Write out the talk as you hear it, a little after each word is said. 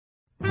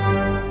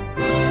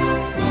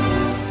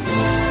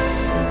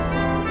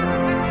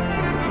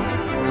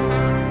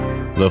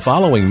The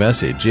following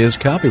message is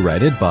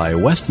copyrighted by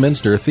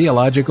Westminster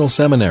Theological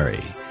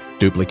Seminary.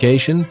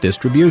 Duplication,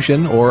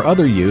 distribution, or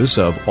other use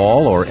of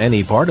all or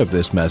any part of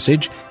this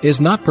message is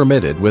not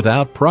permitted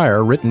without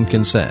prior written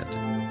consent.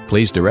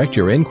 Please direct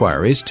your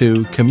inquiries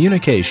to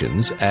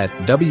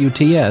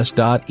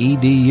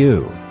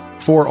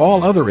communications@wts.edu. For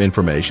all other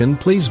information,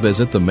 please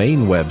visit the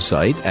main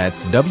website at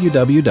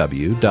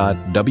www.wts.edu.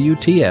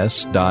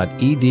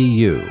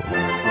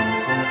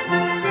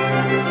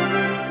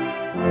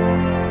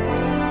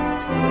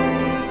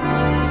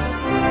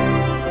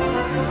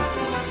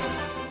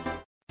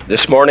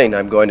 This morning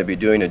I'm going to be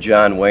doing a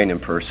John Wayne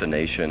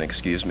impersonation.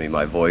 Excuse me,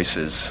 my voice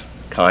is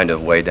kind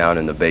of way down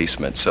in the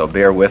basement, so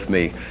bear with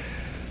me.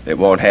 It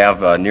won't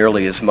have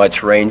nearly as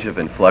much range of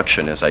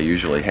inflection as I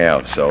usually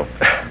have, so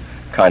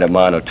kind of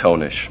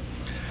monotonish.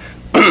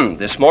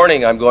 This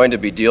morning I'm going to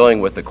be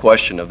dealing with the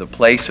question of the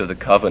place of the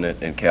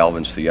covenant in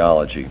Calvin's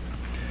theology.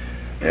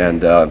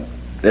 And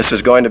this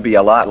is going to be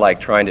a lot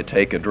like trying to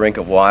take a drink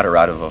of water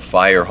out of a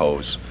fire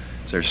hose.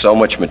 There's so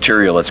much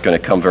material that's going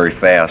to come very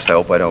fast. I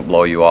hope I don't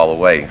blow you all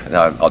away.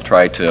 I'll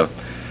try to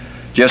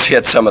just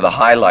hit some of the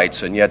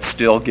highlights and yet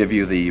still give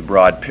you the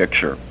broad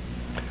picture.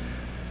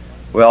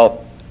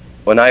 Well,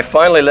 when I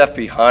finally left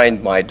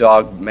behind my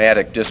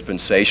dogmatic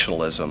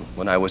dispensationalism,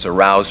 when I was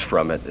aroused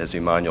from it, as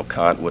Immanuel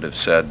Kant would have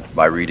said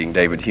by reading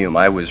David Hume,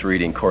 I was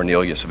reading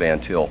Cornelius Van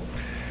Til.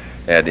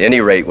 At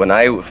any rate, when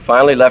I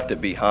finally left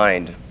it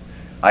behind,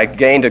 I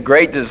gained a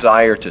great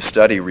desire to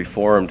study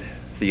Reformed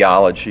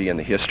theology and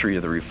the history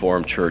of the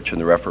Reformed Church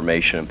and the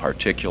Reformation in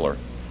particular.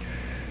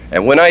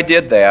 And when I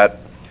did that,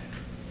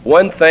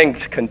 one thing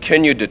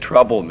continued to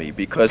trouble me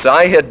because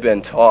I had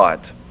been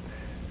taught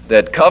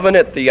that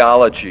covenant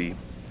theology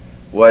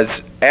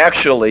was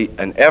actually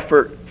an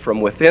effort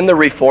from within the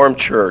Reformed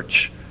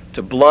Church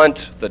to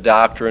blunt the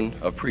doctrine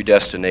of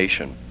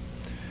predestination.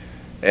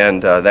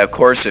 And that, of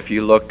course, if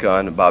you look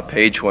on about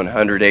page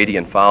 180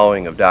 and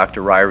following of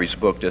Dr. Ryrie's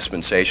book,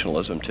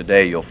 Dispensationalism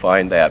Today, you'll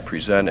find that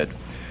presented.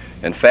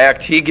 In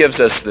fact, he gives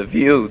us the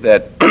view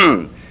that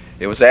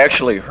it was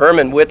actually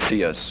Herman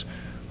Witsius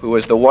who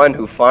was the one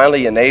who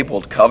finally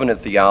enabled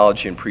covenant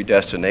theology and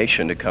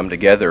predestination to come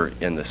together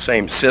in the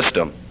same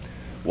system.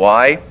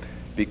 Why?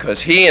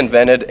 Because he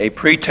invented a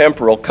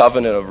pretemporal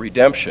covenant of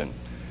redemption,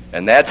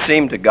 and that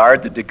seemed to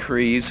guard the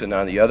decrees, and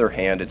on the other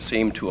hand, it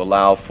seemed to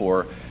allow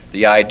for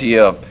the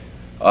idea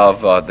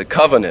of the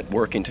covenant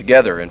working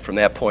together, and from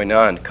that point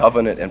on,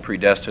 covenant and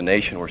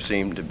predestination were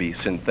seen to be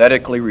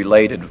synthetically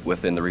related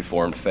within the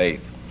Reformed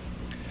faith.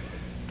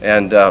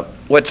 And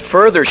what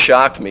further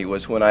shocked me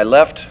was when I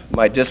left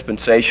my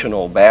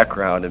dispensational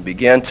background and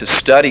began to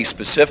study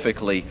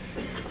specifically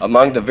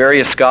among the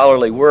various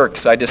scholarly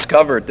works, I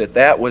discovered that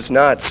that was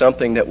not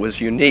something that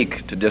was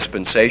unique to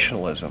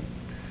dispensationalism.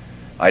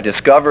 I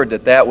discovered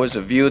that that was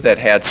a view that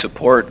had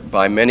support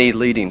by many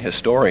leading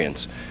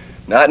historians.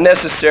 Not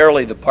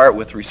necessarily the part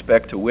with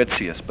respect to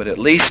Witsius, but at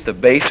least the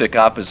basic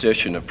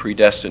opposition of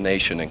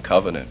predestination and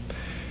covenant.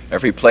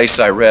 Every place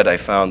I read, I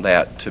found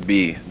that to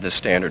be the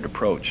standard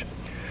approach.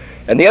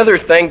 And the other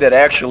thing that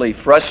actually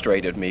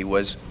frustrated me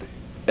was,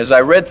 as I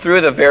read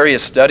through the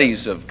various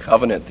studies of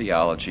covenant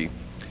theology,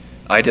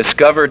 I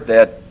discovered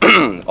that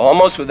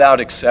almost without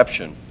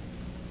exception,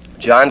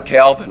 John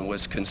Calvin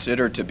was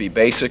considered to be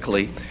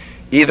basically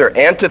either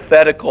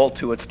antithetical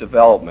to its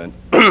development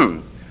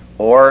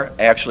or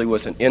actually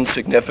was an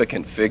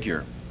insignificant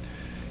figure.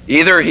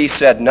 Either he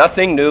said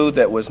nothing new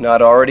that was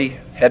not already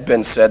had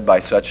been said by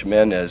such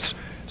men as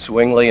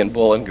Zwingli and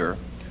Bullinger,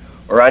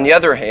 or on the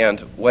other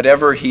hand,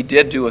 whatever he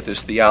did do with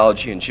his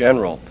theology in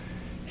general,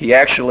 he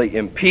actually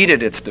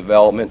impeded its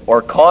development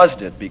or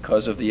caused it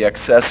because of the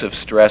excessive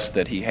stress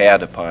that he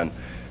had upon,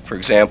 for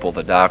example,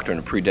 the doctrine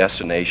of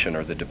predestination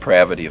or the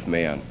depravity of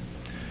man.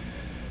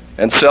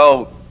 And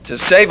so, to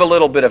save a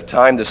little bit of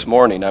time this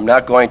morning, I'm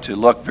not going to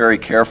look very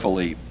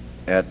carefully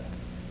at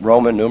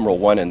Roman numeral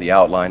 1 in the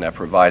outline I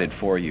provided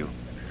for you.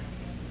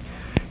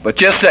 But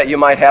just that you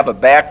might have a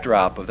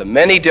backdrop of the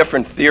many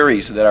different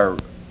theories that are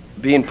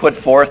being put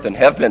forth and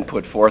have been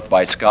put forth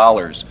by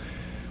scholars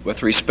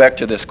with respect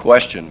to this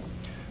question,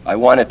 I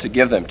wanted to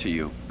give them to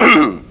you.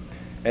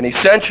 And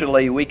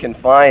essentially, we can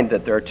find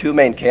that there are two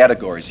main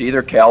categories.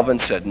 Either Calvin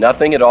said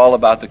nothing at all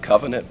about the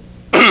covenant,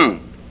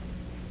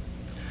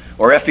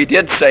 or if he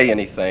did say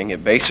anything,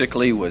 it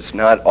basically was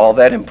not all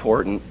that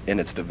important in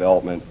its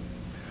development.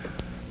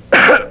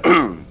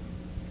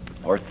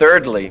 Or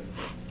thirdly,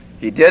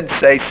 he did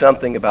say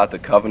something about the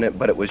covenant,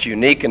 but it was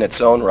unique in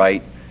its own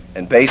right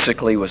and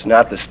basically was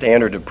not the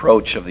standard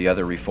approach of the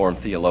other Reformed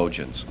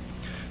theologians.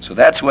 So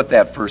that's what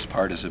that first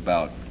part is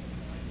about.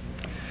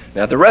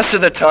 Now, the rest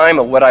of the time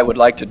of what I would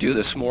like to do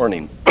this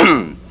morning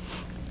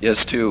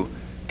is to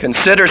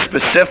consider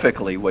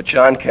specifically what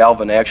John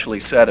Calvin actually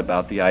said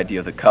about the idea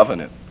of the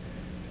covenant.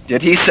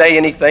 Did he say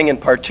anything in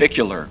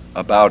particular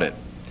about it?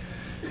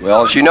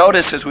 Well, as you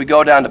notice as we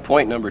go down to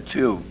point number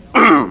 2,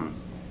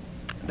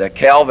 that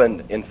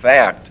Calvin, in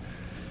fact,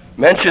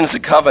 mentions the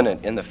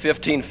covenant in the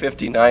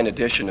 1559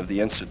 edition of the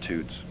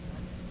Institutes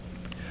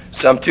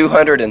some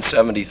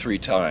 273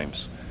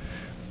 times.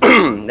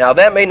 Now,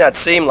 that may not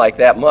seem like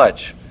that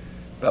much,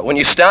 but when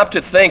you stop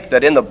to think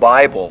that in the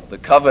Bible, the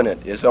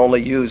covenant is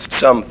only used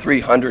some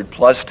 300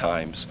 plus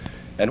times,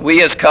 and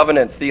we as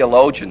covenant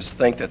theologians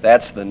think that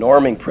that's the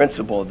norming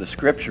principle of the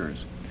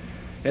Scriptures,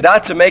 it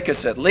ought to make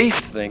us at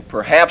least think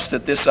perhaps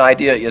that this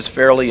idea is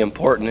fairly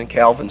important in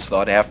Calvin's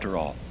thought after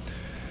all.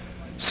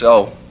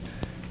 So,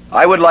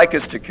 I would like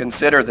us to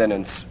consider then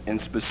in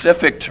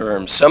specific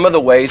terms some of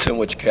the ways in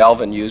which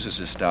Calvin uses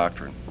this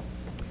doctrine.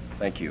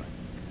 Thank you.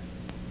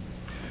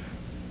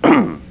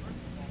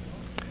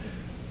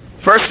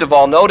 First of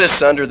all,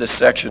 notice under the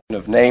section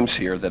of names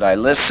here that I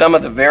list some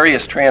of the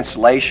various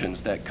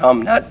translations that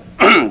come not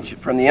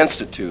from the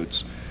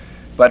Institutes,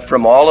 but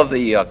from all of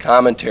the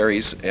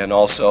commentaries and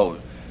also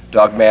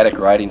dogmatic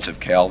writings of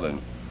Calvin.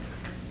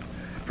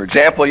 For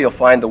example, you'll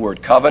find the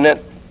word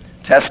covenant,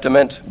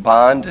 testament,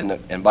 bond,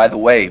 and by the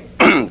way,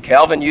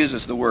 Calvin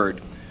uses the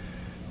word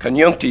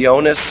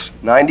conjunctionis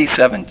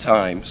 97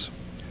 times,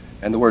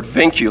 and the word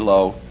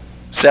vinculo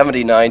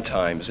 79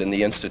 times in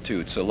the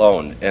Institutes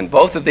alone. And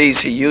both of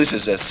these he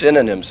uses as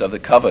synonyms of the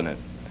covenant.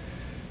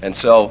 And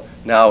so,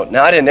 now,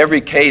 not in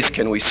every case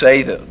can we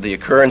say that the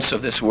occurrence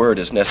of this word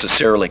is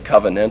necessarily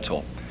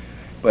covenantal.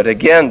 But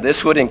again,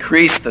 this would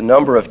increase the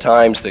number of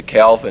times that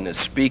Calvin is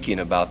speaking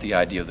about the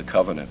idea of the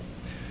covenant.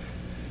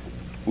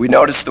 We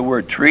notice the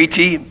word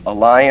treaty,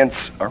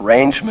 alliance,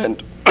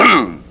 arrangement,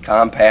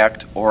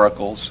 compact,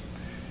 oracles.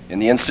 In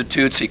the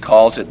Institutes, he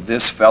calls it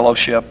this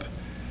fellowship.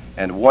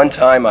 And one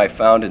time I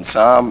found in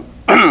Psalm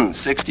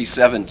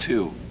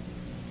 67:2,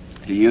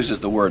 he uses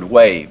the word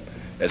way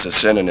as a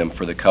synonym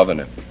for the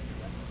covenant.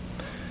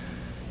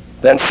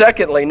 Then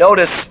secondly,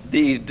 notice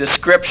the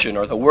description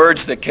or the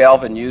words that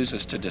Calvin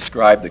uses to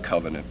describe the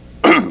covenant.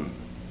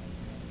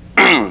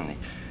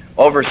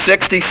 Over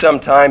 60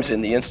 sometimes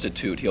in the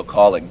Institute, he'll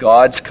call it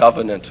God's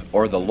covenant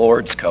or the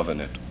Lord's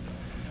covenant.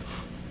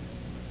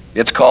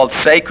 It's called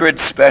sacred,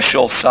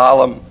 special,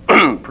 solemn,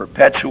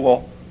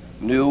 perpetual,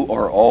 new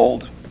or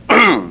old,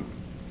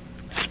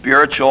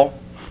 spiritual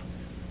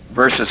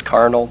versus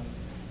carnal.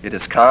 It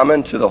is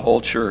common to the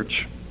whole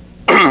church.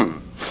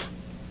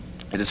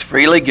 It is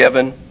freely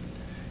given.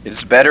 It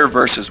is better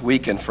versus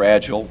weak and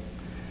fragile.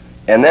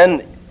 And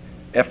then,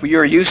 if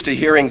you're used to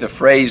hearing the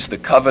phrase, the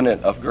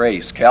covenant of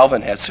grace,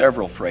 Calvin has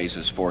several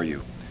phrases for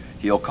you.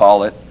 He'll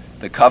call it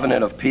the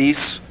covenant of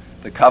peace,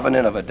 the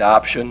covenant of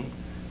adoption,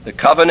 the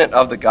covenant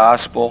of the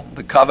gospel,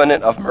 the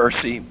covenant of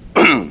mercy,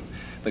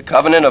 the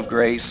covenant of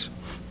grace,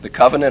 the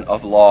covenant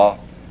of law,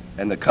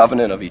 and the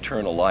covenant of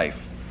eternal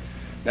life.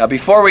 Now,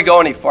 before we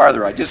go any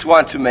farther, I just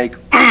want to make,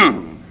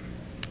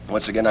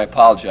 once again, I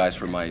apologize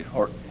for my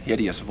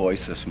hideous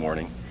voice this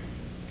morning.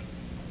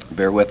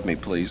 Bear with me,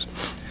 please.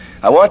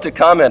 I want to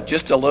comment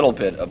just a little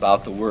bit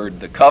about the word,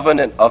 the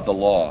covenant of the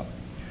law.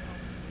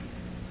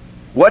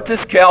 What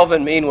does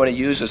Calvin mean when he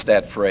uses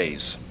that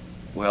phrase?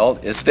 Well,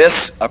 is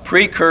this a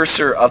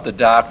precursor of the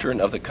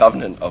doctrine of the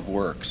covenant of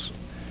works?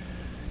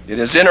 It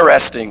is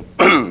interesting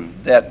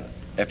that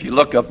if you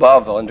look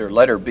above under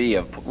letter B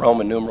of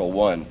Roman numeral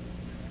 1,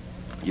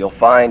 you'll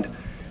find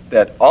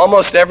that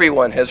almost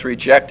everyone has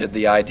rejected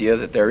the idea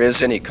that there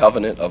is any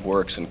covenant of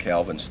works in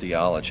Calvin's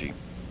theology.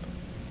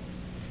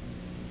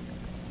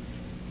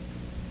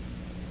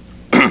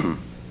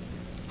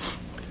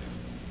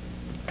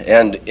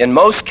 And in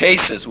most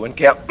cases, when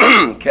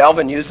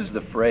Calvin uses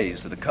the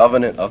phrase, the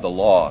covenant of the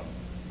law,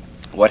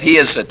 what he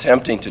is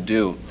attempting to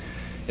do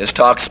is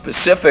talk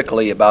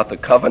specifically about the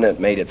covenant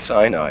made at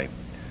Sinai.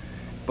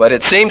 But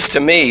it seems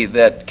to me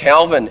that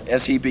Calvin,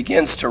 as he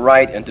begins to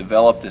write and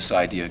develop this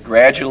idea,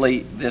 gradually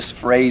this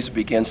phrase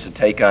begins to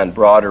take on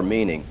broader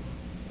meaning.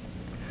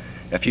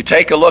 If you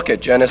take a look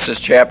at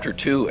Genesis chapter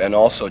 2 and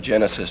also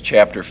Genesis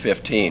chapter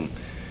 15,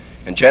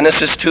 in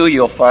Genesis 2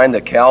 you'll find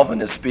that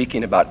Calvin is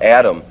speaking about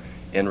Adam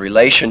in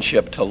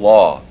relationship to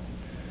law.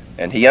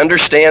 And he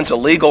understands a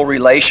legal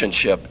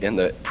relationship in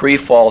the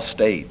pre-fall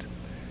state.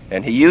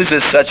 And he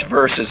uses such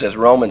verses as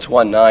Romans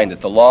 1:9,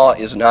 that the law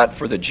is not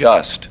for the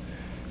just.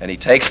 And he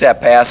takes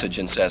that passage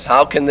and says,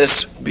 how can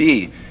this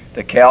be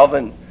that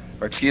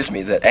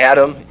that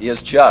Adam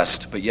is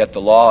just, but yet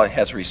the law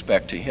has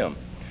respect to him?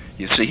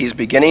 You see, he's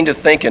beginning to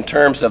think in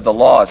terms of the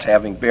law as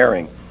having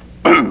bearing.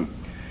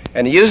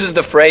 And he uses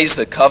the phrase,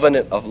 the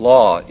covenant of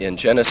law, in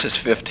Genesis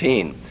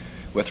 15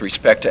 with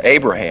respect to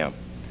Abraham.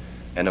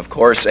 And of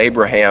course,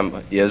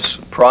 Abraham is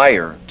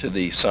prior to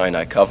the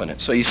Sinai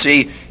covenant. So you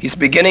see, he's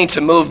beginning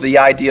to move the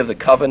idea of the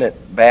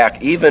covenant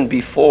back even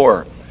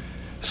before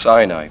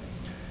Sinai.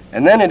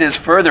 And then it is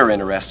further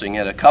interesting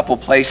at a couple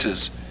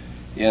places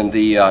in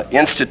the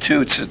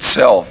Institutes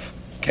itself,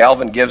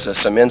 Calvin gives us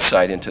some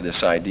insight into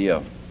this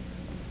idea.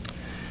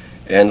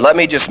 And let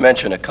me just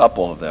mention a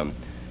couple of them.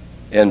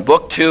 In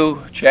Book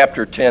 2,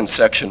 Chapter 10,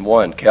 Section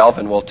 1,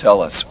 Calvin will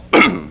tell us,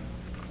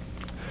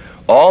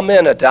 all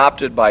men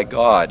adopted by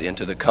God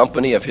into the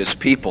company of his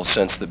people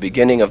since the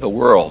beginning of the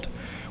world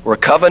were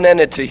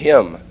covenanted to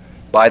him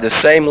by the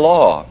same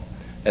law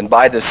and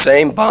by the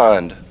same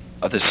bond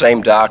of the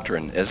same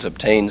doctrine as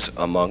obtains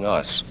among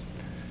us.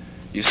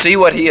 You see,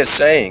 what he is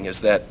saying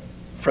is that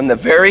from the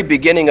very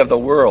beginning of the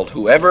world,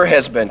 whoever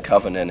has been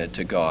covenanted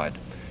to God,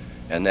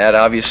 and that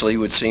obviously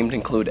would seem to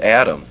include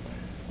Adam,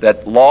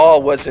 that law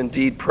was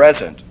indeed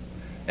present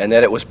and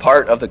that it was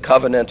part of the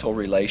covenantal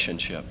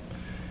relationship.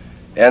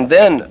 And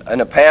then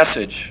in a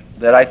passage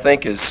that I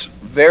think is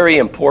very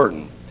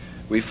important,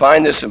 we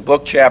find this in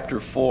book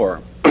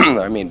 4,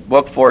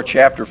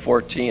 chapter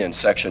 14 and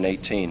section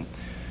 18,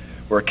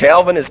 where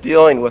Calvin is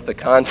dealing with the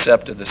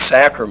concept of the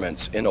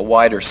sacraments in a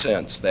wider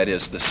sense, that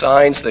is, the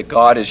signs that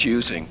God is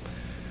using,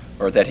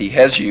 or that he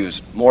has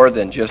used, more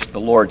than just the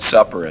Lord's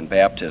Supper and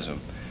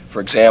baptism.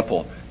 For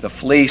example, the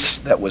fleece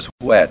that was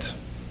wet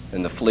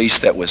and the fleece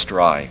that was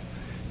dry.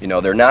 You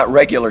know, they're not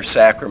regular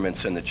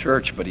sacraments in the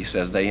church, but he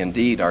says they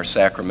indeed are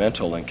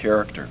sacramental in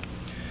character.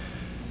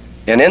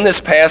 And in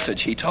this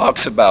passage, he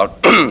talks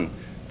about the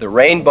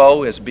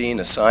rainbow as being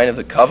a sign of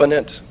the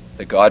covenant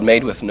that God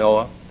made with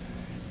Noah,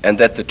 and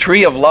that the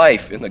tree of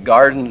life in the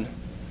Garden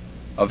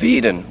of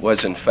Eden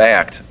was in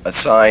fact a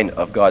sign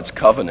of God's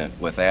covenant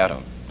with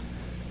Adam.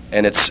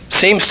 And it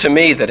seems to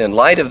me that in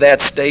light of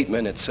that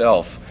statement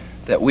itself,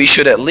 that we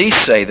should at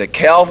least say that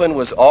Calvin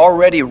was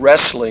already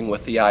wrestling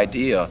with the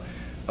idea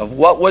of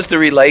what was the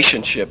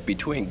relationship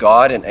between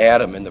God and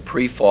Adam in the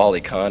pre-fall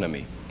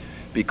economy,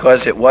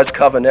 because it was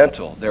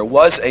covenantal. There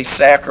was a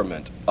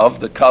sacrament of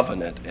the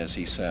covenant, as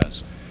he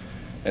says.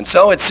 And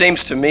so it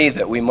seems to me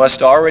that we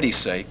must already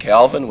say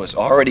Calvin was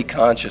already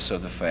conscious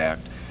of the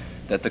fact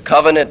that the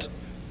covenant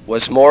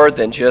was more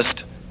than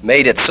just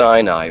made at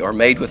Sinai or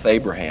made with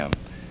Abraham,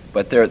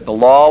 but the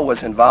law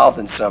was involved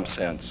in some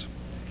sense,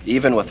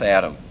 even with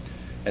Adam.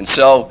 And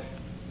so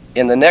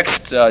in the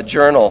next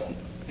journal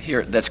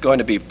here that's going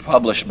to be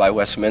published by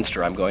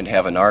Westminster, I'm going to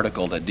have an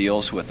article that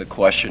deals with the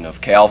question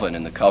of Calvin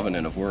and the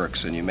covenant of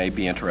works, and you may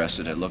be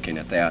interested in looking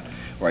at that,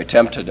 where I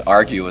attempt to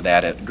argue with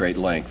that at great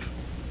length.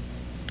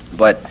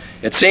 But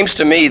it seems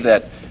to me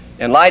that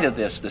in light of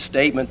this, the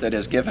statement that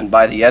is given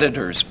by the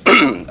editors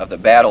of the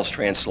Battles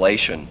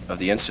translation of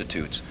the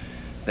Institutes,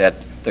 that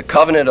the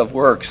covenant of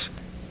works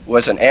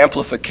was an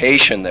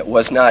amplification that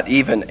was not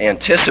even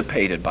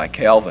anticipated by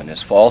Calvin,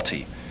 is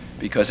faulty,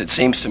 because it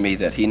seems to me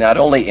that he not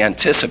only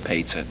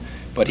anticipates it,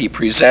 but he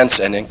presents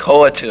an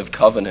inchoative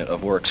covenant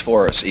of works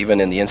for us, even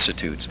in the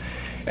Institutes.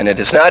 And it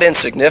is not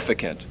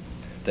insignificant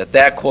that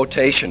that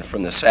quotation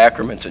from the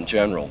Sacraments in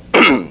General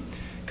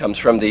comes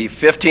from the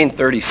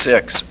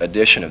 1536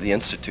 edition of the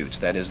Institutes.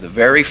 That is the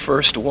very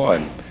first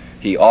one.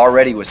 He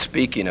already was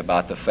speaking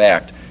about the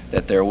fact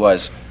that there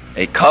was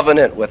a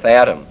covenant with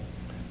Adam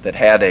that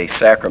had a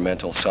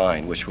sacramental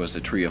sign, which was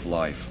the tree of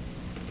life.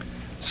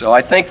 So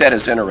I think that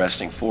is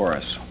interesting for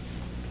us.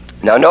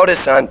 Now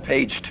notice on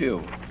page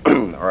 2,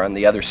 or on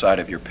the other side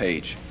of your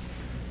page,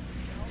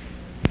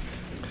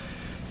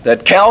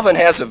 that Calvin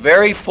has a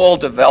very full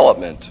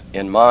development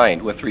in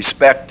mind with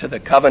respect to the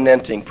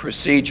covenanting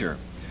procedure.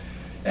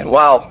 And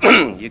while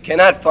you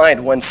cannot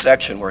find one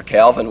section where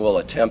Calvin will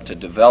attempt to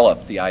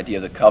develop the idea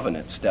of the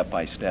covenant step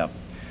by step,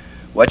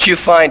 what you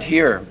find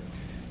here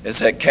is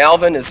that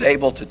Calvin is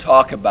able to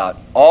talk about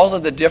all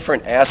of the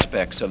different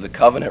aspects of the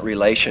covenant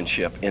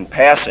relationship in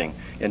passing,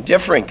 in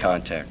differing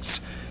contexts.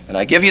 And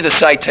I give you the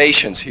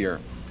citations here.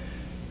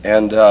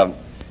 And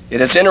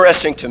it is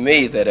interesting to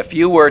me that if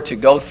you were to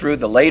go through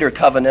the later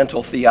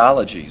covenantal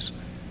theologies,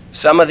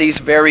 some of these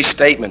very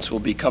statements will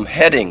become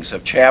headings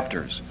of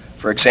chapters.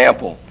 For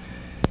example,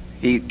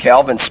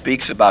 Calvin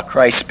speaks about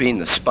Christ being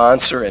the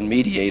sponsor and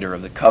mediator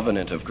of the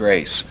covenant of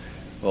grace.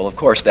 Well, of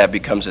course, that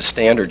becomes a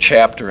standard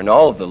chapter in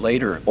all of the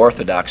later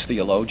Orthodox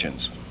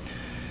theologians.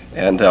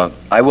 And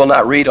I will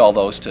not read all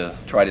those to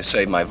try to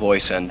save my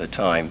voice and the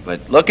time,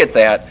 but look at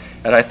that,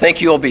 and I think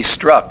you'll be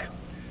struck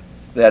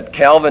that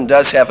Calvin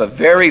does have a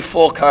very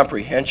full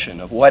comprehension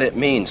of what it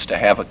means to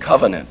have a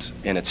covenant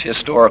in its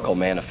historical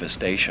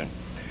manifestation.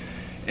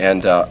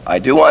 And I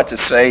do want to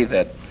say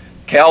that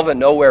Calvin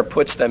nowhere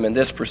puts them in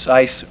this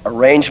precise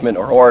arrangement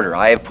or order.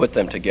 I have put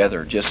them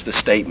together, just the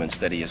statements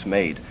that he has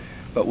made.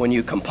 But when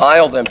you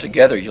compile them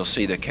together, you'll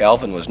see that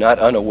Calvin was not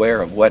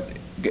unaware of what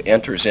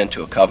enters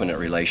into a covenant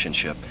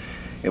relationship.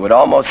 It would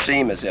almost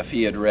seem as if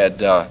he had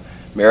read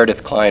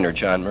Meredith Kline or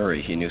John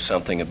Murray. He knew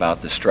something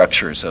about the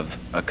structures of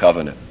a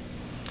covenant.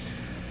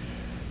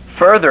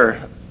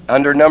 Further,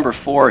 under number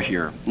 4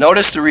 here,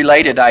 notice the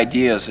related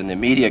ideas in the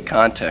immediate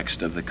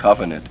context of the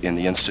covenant in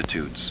the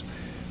Institutes.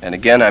 And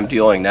again, I'm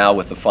dealing now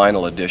with the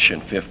final edition,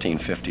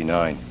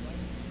 1559.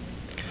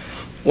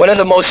 One of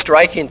the most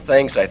striking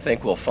things I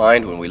think we'll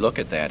find when we look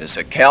at that is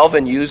that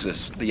Calvin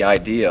uses the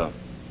idea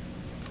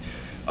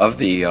of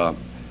the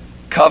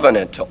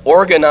covenant to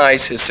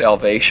organize his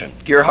salvation.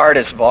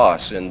 Gerhardus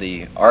Voss, in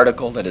the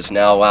article that is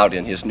now out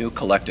in his new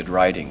collected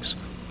writings,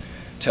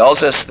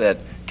 tells us that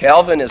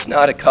Calvin is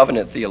not a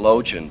covenant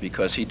theologian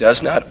because he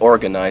does not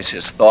organize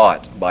his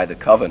thought by the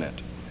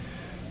covenant.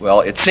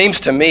 Well, it seems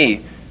to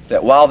me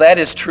that while that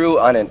is true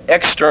on an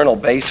external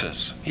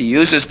basis, he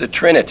uses the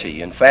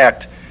Trinity. In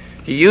fact,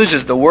 he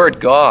uses the word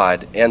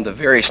God and the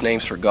various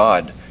names for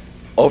God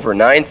over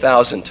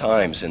 9,000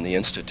 times in the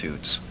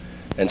Institutes.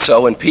 And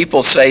so when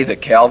people say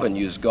that Calvin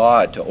used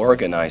God to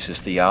organize his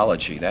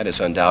theology, that is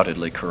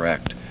undoubtedly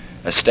correct.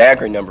 A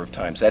staggering number of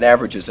times. That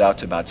averages out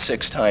to about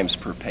 6 times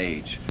per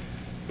page.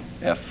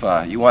 If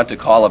you want to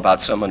call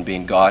about someone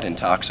being God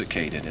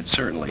intoxicated, it's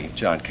certainly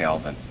John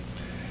Calvin.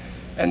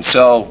 And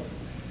so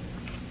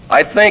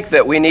I think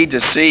that we need to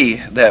see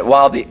that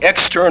while the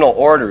external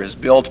order is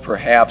built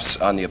perhaps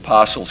on the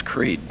Apostles'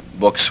 Creed,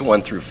 books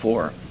 1 through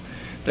 4,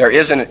 there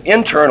is an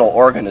internal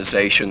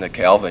organization that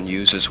Calvin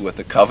uses with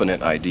the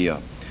covenant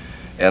idea.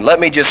 And let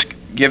me just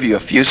give you a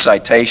few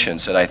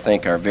citations that I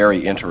think are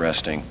very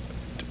interesting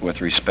with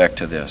respect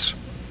to this.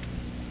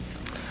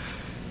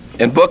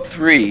 In Book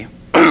 3,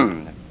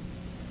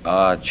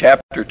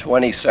 chapter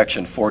 20,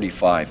 section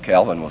 45,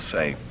 Calvin will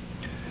say,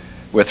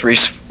 with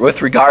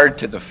regard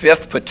to the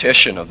 5th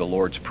petition of the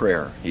Lord's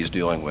Prayer he's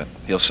dealing with,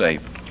 he'll say,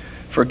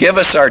 "Forgive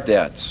us our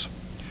debts."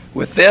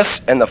 With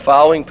this and the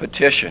following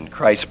petition,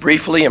 Christ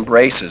briefly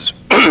embraces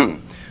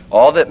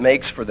all that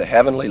makes for the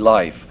heavenly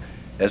life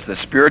as the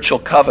spiritual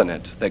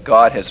covenant that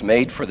God has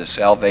made for the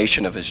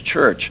salvation of his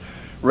church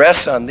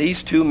rests on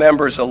these 2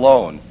 members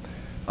alone.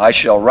 I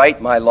shall write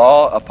my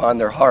law upon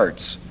their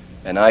hearts,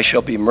 and I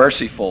shall be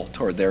merciful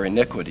toward their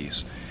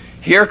iniquities.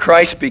 Here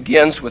Christ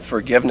begins with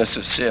forgiveness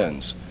of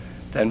sins,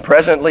 then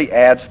presently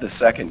adds the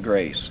second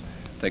grace,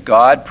 that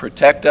God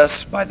protect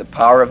us by the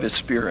power of his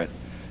Spirit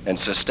and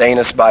sustain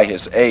us by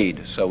his aid,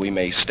 so we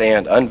may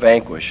stand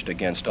unvanquished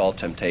against all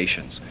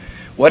temptations.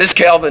 What is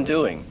Calvin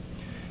doing?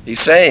 He's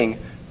saying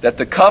that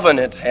the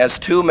covenant has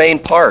 2 main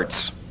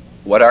parts.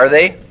 What are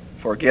they?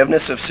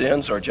 Forgiveness of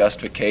sins or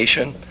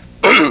justification,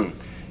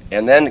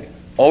 and then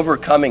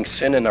overcoming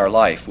sin in our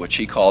life, which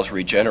he calls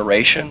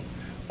regeneration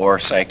or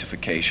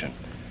sanctification.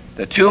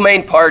 The 2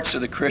 main parts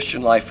of the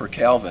Christian life for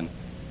Calvin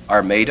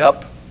are made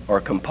up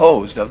or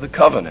composed of the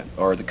covenant,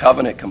 or the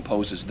covenant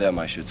composes them,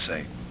 I should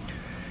say.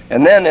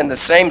 And then in the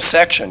same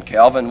section,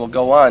 Calvin will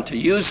go on to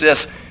use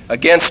this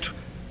against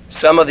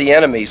some of the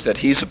enemies that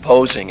he's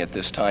opposing at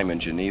this time in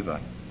Geneva.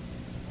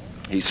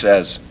 He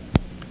says,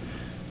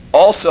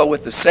 "Also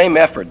with the same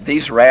effort,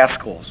 these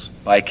rascals,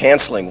 by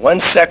canceling one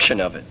section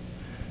of it,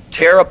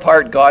 tear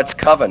apart God's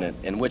covenant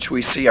in which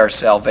we see our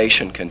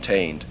salvation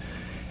contained,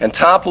 and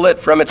topple it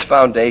from its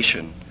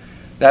foundation.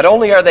 Not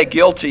only are they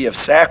guilty of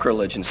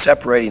sacrilege in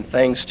separating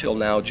things till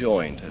now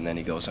joined," and then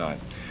he goes on.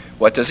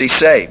 What does he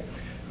say?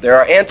 There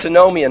are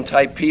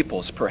antinomian-type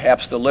peoples,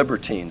 perhaps the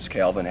libertines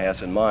Calvin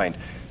has in mind,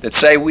 that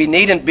say we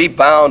needn't be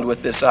bound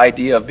with this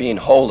idea of being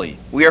holy.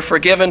 We are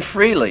forgiven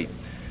freely.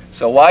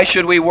 So why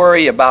should we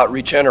worry about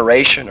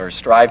regeneration or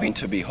striving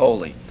to be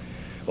holy?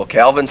 Well,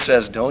 Calvin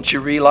says, don't you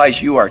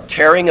realize you are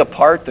tearing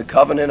apart the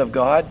covenant of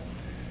God?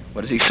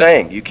 What is he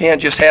saying? You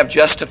can't just have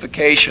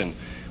justification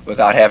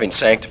without having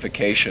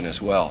sanctification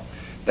as well.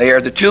 They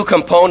are the 2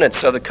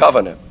 components of the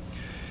covenant.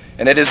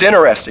 And it is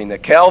interesting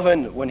that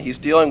Calvin, when he's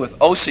dealing with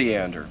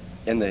Osiander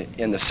in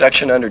the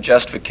section under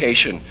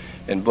justification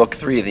in Book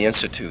 3 of the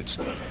Institutes,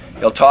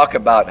 he'll talk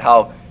about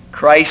how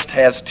Christ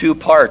has 2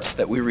 parts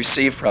that we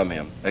receive from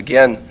him.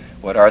 Again,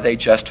 what are they?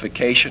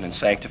 Justification and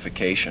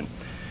sanctification.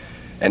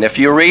 And if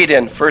you read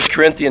in 1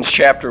 Corinthians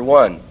chapter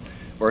 1,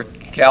 where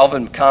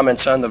Calvin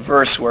comments on the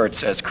verse where it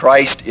says,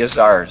 Christ is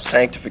our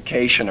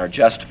sanctification, our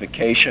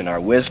justification, our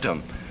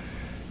wisdom.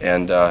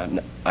 And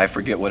I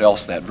forget what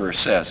else that verse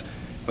says.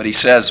 But he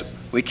says,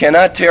 we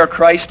cannot tear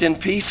Christ in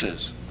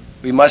pieces.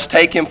 We must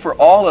take him for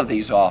all of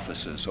these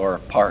offices or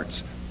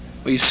parts.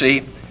 Well, you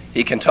see,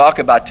 he can talk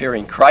about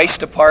tearing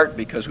Christ apart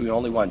because we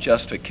only want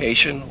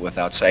justification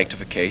without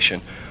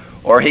sanctification.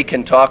 Or he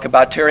can talk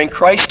about tearing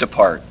Christ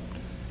apart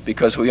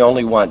because we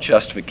only want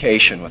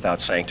justification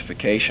without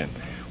sanctification.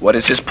 What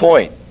is his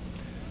point?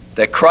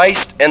 That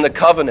Christ and the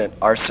covenant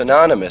are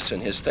synonymous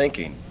in his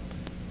thinking.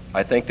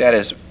 I think that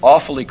is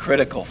awfully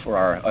critical for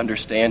our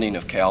understanding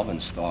of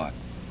Calvin's thought.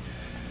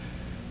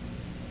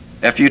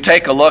 If you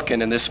take a look,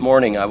 and in this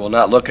morning I will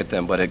not look at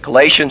them, but at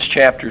Galatians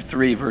chapter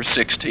 3, verse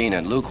 16,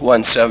 and Luke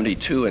 1,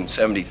 72 and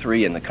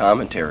 73 in the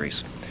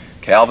commentaries,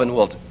 Calvin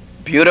will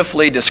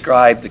beautifully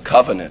describe the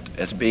covenant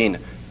as being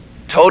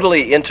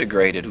totally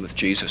integrated with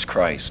Jesus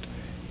Christ.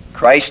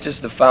 Christ is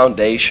the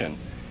foundation.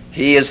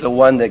 He is the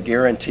one that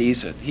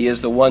guarantees it. He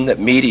is the one that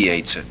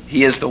mediates it.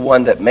 He is the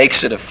one that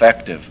makes it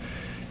effective.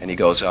 And he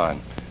goes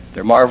on.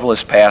 They're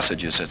marvelous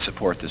passages that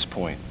support this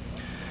point.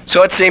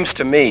 So it seems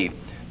to me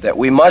that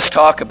we must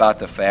talk about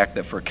the fact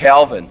that for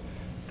Calvin,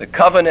 the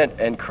covenant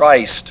and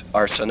Christ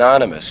are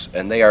synonymous,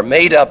 and they are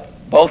made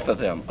up, both of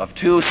them, of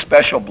 2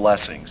 special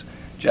blessings,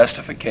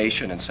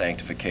 justification and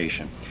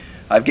sanctification.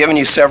 I've given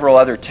you several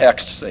other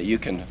texts that you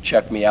can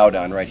check me out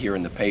on right here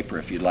in the paper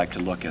if you'd like to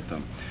look at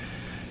them.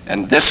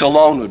 And this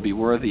alone would be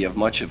worthy of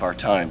much of our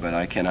time, but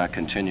I cannot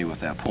continue with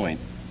that point.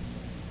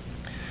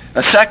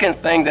 A second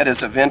thing that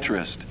is of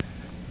interest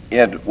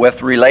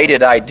with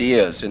related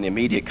ideas in the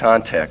immediate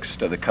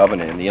context of the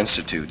covenant and the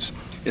institutes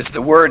is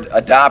the word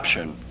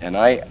adoption. And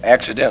I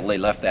accidentally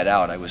left that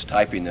out. I was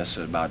typing this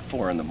at about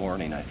 4 in the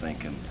morning, I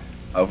think, and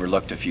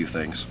overlooked a few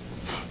things.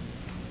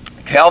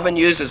 Calvin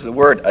uses the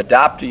word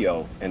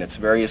adoptio in its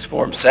various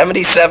forms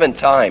 77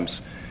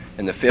 times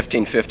in the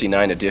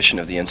 1559 edition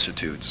of the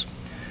Institutes.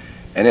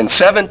 And in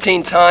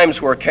 17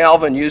 times where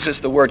Calvin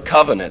uses the word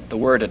covenant, the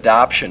word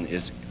adoption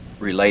is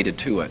related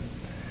to it.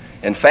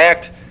 In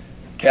fact,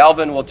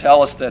 Calvin will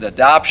tell us that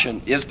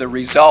adoption is the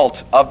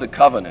result of the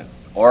covenant,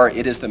 or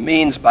it is the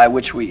means by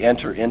which we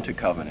enter into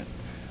covenant.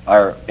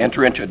 Our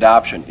enter into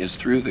adoption is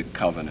through the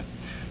covenant.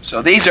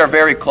 So these are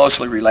very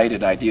closely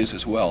related ideas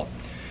as well.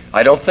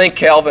 I don't think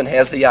Calvin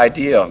has the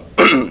idea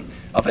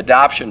of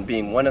adoption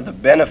being one of the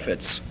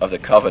benefits of the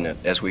covenant,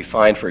 as we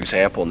find, for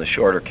example, in the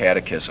Shorter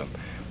Catechism.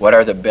 What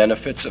are the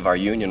benefits of our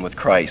union with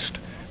Christ?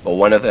 Well,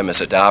 one of them is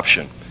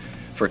adoption.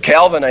 For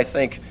Calvin, I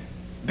think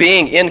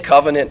being in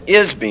covenant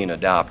is being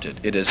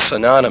adopted. It is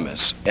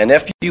synonymous. And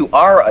if you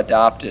are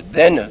adopted,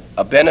 then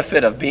a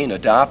benefit of being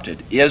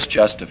adopted is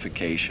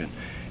justification,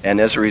 and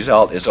as a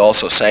result is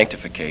also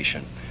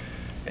sanctification.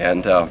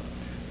 And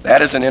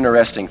that is an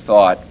interesting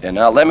thought. And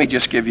now let me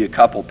just give you a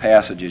couple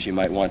passages you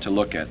might want to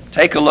look at.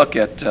 Take a look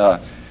at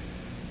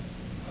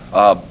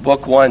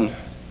Book 1,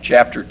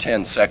 Chapter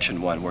 10,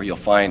 Section 1, where you'll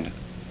find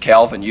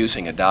Calvin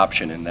using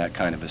adoption in that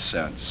kind of a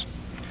sense.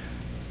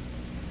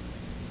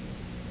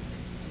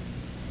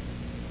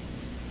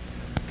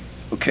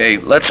 Okay,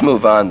 let's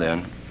move on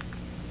then.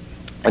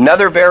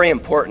 Another very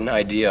important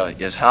idea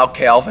is how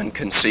Calvin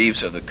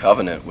conceives of the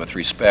covenant with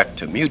respect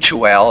to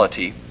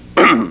mutuality,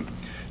 to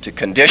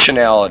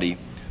conditionality,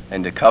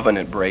 and to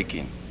covenant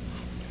breaking.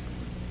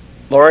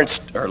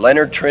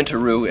 Leonard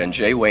Trintereau and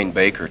J. Wayne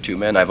Baker, two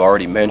men I've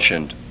already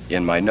mentioned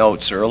in my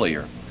notes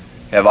earlier,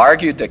 have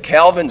argued that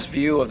Calvin's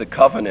view of the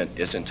covenant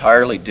is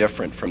entirely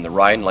different from the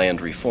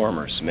Rhineland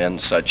reformers, men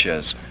such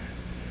as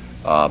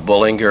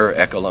Bullinger,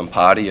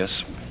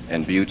 Ecolampadius,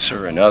 and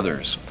Butzer, and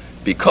others,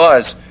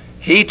 because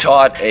he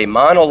taught a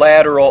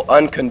monolateral,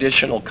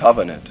 unconditional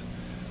covenant,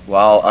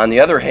 while on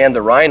the other hand,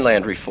 the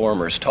Rhineland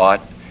reformers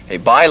taught a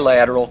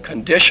bilateral,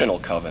 conditional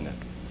covenant.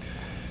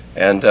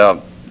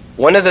 And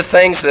one of the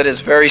things that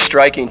is very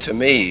striking to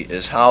me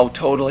is how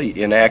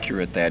totally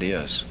inaccurate that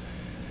is.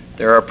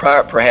 There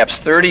are perhaps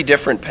 30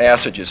 different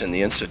passages in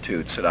the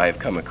Institutes that I have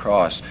come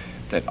across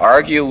that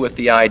argue with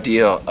the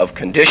idea of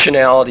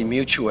conditionality,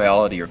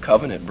 mutuality, or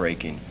covenant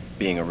breaking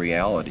being a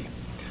reality.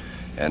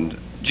 And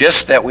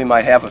just that we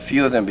might have a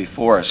few of them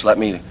before us, let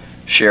me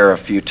share a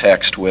few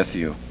texts with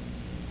you.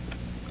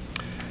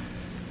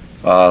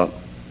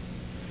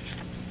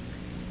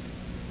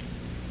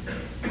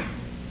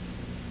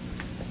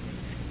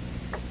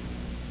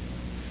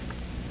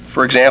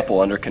 For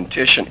example, under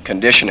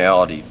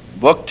conditionality,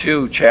 Book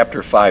 2,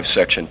 Chapter 5,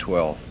 Section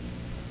 12,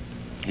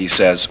 he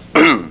says,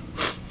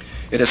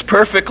 "It is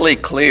perfectly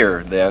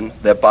clear, then,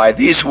 that by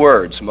these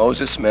words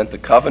Moses meant the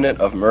covenant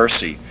of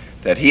mercy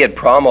that he had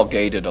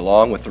promulgated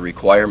along with the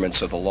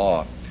requirements of the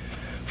law.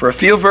 For a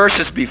few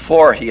verses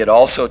before, he had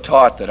also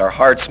taught that our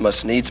hearts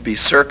must needs be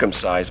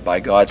circumcised by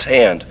God's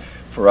hand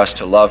for us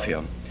to love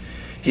him.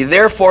 He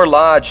therefore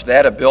lodged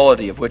that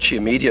ability of which he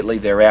immediately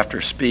thereafter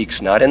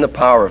speaks, not in the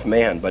power of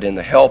man, but in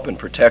the help and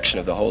protection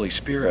of the Holy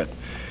Spirit,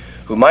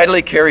 who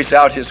mightily carries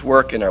out his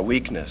work in our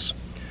weakness.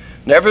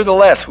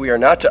 Nevertheless, we are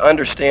not to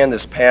understand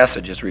this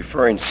passage as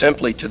referring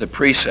simply to the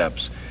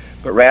precepts,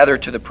 but rather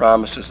to the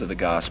promises of the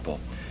gospel."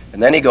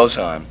 And then he goes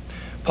on.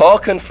 Paul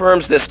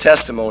confirms this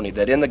testimony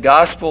that in the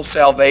gospel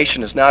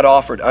salvation is not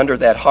offered under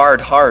that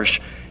hard, harsh,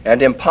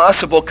 and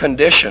impossible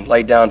condition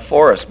laid down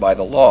for us by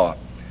the law,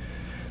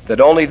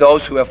 that only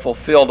those who have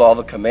fulfilled all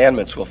the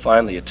commandments will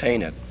finally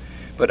attain it,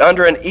 but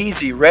under an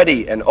easy,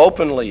 ready, and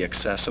openly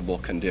accessible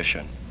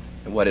condition.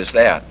 And what is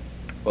that?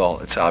 Well,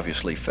 it's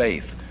obviously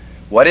faith.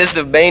 What is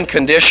the main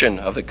condition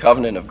of the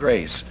covenant of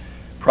grace?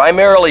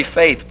 Primarily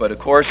faith, but of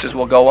course, as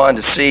we'll go on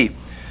to see,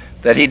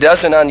 that he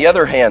doesn't, on the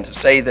other hand,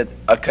 say that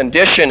a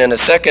condition in a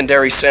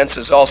secondary sense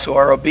is also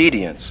our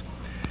obedience.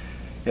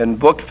 In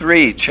Book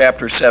 3,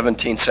 Chapter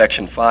 17,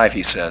 Section 5,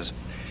 he says,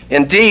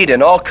 "Indeed,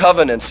 in all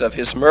covenants of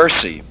his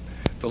mercy,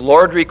 the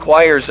Lord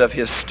requires of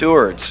his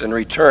stewards in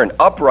return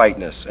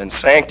uprightness and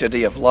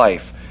sanctity of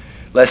life,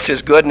 lest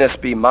his goodness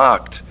be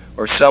mocked,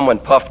 or someone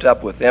puffed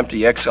up with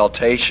empty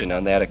exaltation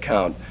on that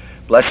account,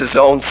 bless his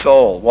own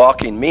soul,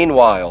 walking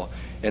meanwhile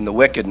in the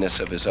wickedness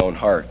of his own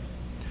heart."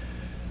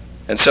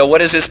 And so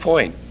what is his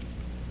point?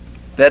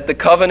 That the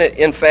covenant,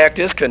 in fact,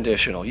 is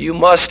conditional. You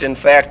must, in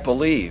fact,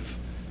 believe.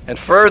 And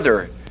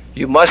further,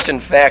 you must,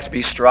 in fact,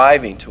 be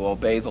striving to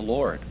obey the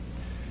Lord.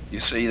 You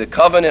see, the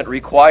covenant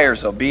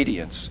requires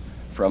obedience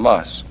from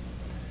us.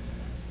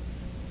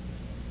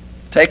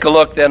 Take a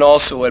look then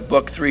also at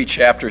Book 3,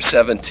 Chapter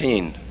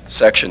 17,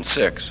 Section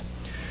 6.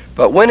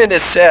 "But when it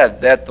is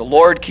said that the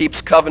Lord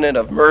keeps covenant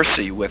of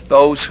mercy with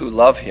those who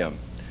love him,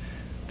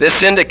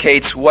 this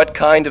indicates what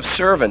kind of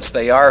servants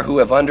they are who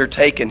have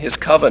undertaken his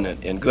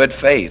covenant in good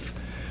faith,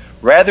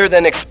 rather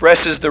than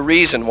expresses the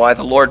reason why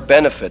the Lord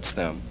benefits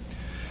them.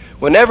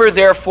 Whenever,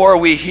 therefore,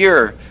 we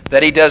hear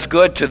that he does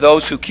good to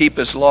those who keep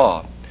his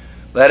law,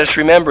 let us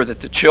remember that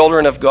the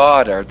children of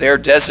God are there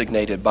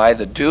designated by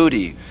the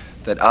duty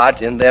that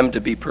ought in them to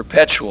be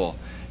perpetual,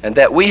 and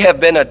that we have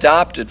been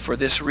adopted for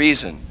this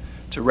reason,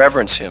 to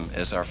reverence him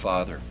as our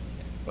Father."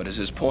 What is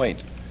his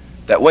point?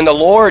 That when the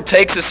Lord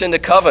takes us into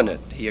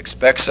covenant, he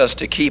expects us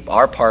to keep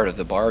our part of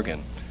the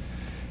bargain.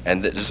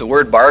 And does the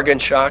word bargain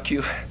shock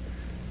you?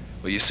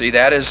 Well, you see,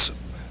 that is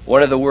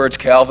one of the words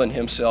Calvin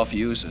himself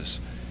uses.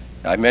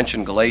 I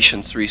mentioned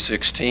Galatians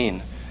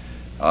 3:16.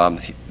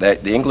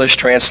 That the English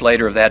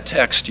translator of that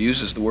text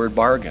uses the word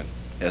bargain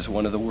as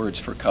one of the words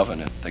for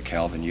covenant that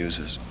Calvin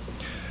uses.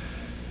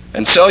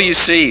 And so you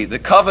see, the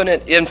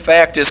covenant in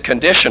fact is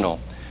conditional.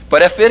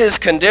 But if it is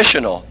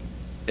conditional,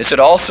 is it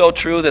also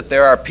true that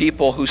there are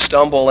people who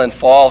stumble and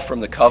fall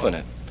from the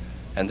covenant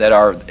and that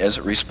are as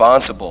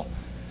responsible,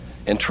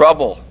 in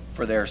trouble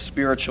for their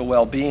spiritual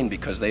well-being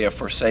because they have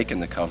forsaken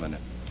the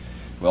covenant?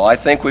 Well, I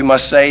think we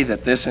must say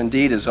that this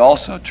indeed is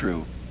also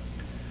true.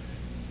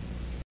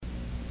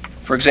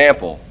 For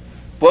example,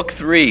 Book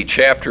 3,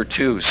 Chapter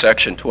 2,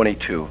 Section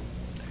 22,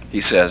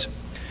 he says,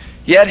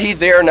 "Yet he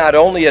there not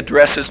only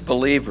addresses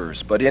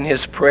believers, but in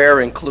his prayer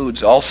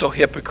includes also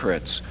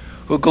hypocrites,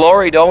 who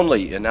gloried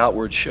only in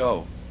outward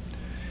show.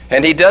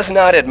 And he does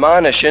not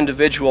admonish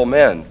individual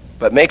men,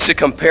 but makes a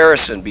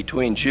comparison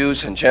between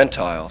Jews and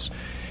Gentiles.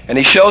 And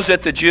he shows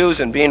that the Jews,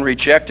 in being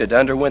rejected,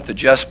 underwent the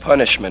just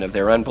punishment of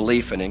their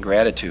unbelief and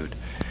ingratitude.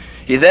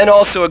 He then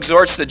also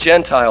exhorts the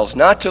Gentiles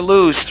not to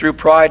lose through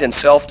pride and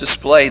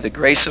self-display the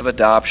grace of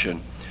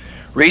adoption,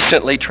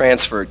 recently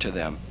transferred to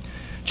them.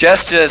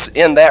 Just as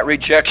in that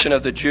rejection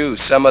of the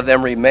Jews, some of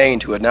them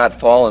remained who had not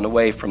fallen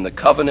away from the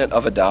covenant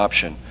of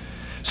adoption,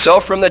 so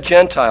from the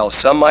Gentiles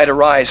some might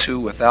arise who,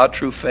 without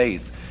true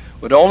faith,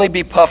 would only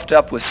be puffed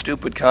up with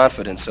stupid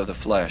confidence of the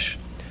flesh,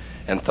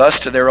 and thus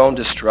to their own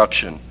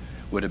destruction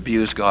would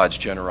abuse God's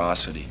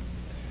generosity."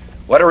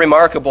 What a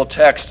remarkable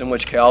text in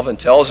which Calvin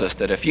tells us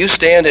that if you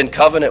stand in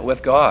covenant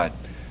with God,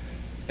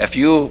 if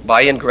you,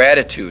 by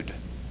ingratitude,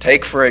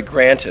 take for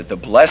granted the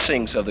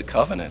blessings of the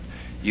covenant,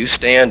 you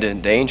stand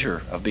in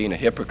danger of being a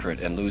hypocrite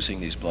and losing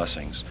these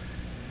blessings.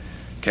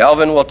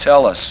 Calvin will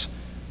tell us,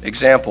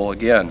 example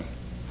again,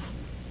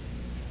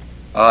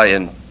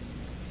 in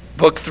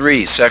Book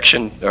 3,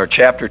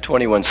 Chapter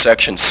 21,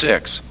 Section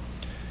 6,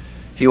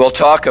 he will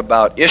talk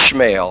about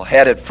Ishmael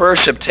had at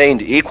first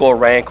obtained equal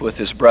rank with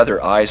his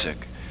brother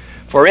Isaac.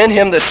 For in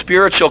him the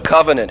spiritual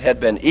covenant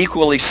had been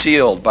equally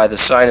sealed by the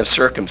sign of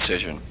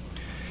circumcision.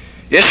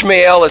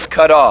 Ishmael is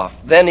cut off,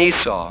 then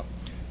Esau.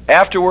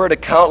 Afterward a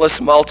countless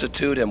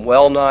multitude, and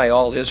well nigh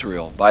all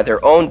Israel, by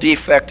their own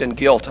defect and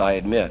guilt, I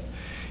admit.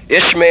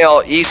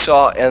 Ishmael,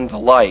 Esau, and the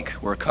like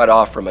were cut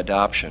off from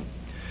adoption.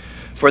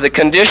 For the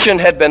condition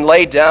had been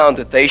laid down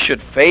that they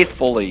should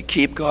faithfully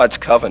keep God's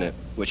covenant,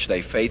 which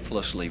they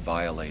faithlessly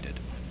violated.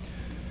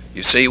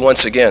 You see,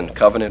 once again,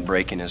 covenant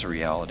breaking is a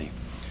reality.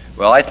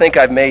 Well, I think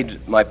I've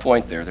made my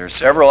point there. There are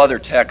several other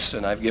texts,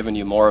 and I've given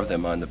you more of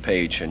them on the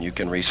page, and you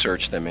can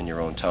research them in your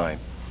own time.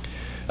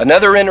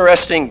 Another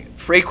interesting,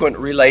 frequent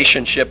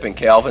relationship in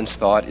Calvin's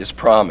thought is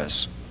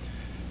promise.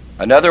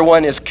 Another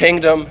one is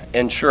kingdom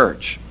and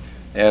church.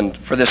 And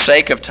for the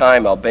sake of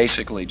time, I'll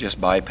basically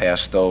just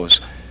bypass those.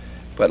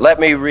 But let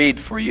me read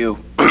for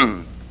you,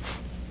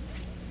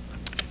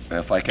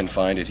 if I can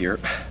find it here.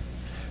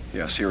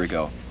 Yes, here we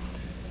go.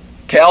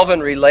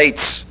 Calvin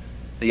relates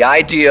the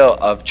idea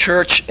of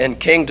church and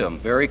kingdom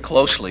very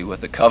closely with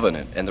the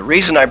covenant. And the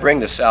reason I bring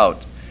this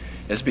out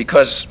is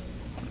because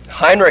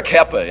Heinrich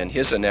Heppe, in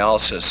his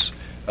analysis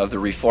of the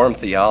Reformed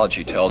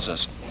theology, tells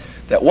us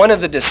that one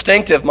of the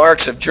distinctive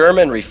marks of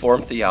German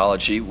Reformed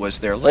theology was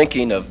their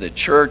linking of the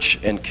church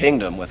and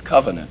kingdom with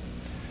covenant.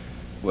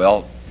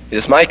 Well, it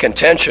is my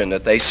contention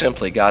that they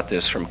simply got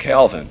this from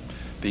Calvin,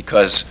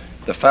 because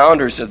the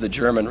founders of the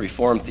German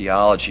Reformed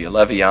theology,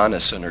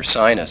 Levianus and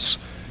Ursinus,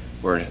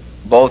 were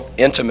both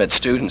intimate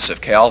students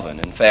of Calvin.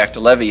 In fact,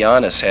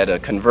 Levianus had a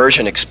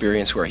conversion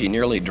experience where he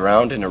nearly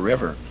drowned in a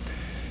river.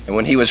 And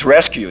when he was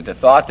rescued, the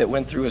thought that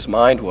went through his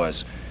mind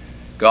was,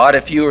 "God,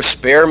 if you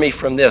spare me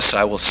from this,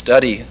 I will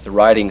study the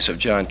writings of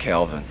John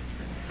Calvin."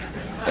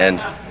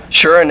 And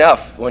sure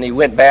enough, when he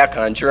went back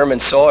on German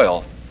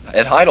soil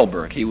at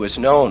Heidelberg, he was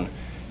known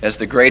as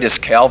the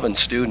greatest Calvin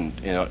student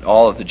in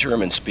all of the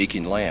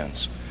German-speaking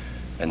lands.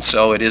 And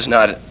so it is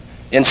not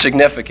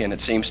insignificant,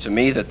 it seems to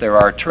me, that there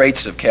are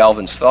traits of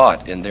Calvin's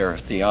thought in their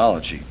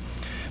theology.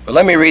 But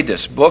let me read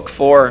this. Book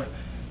 4,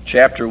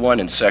 Chapter 1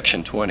 and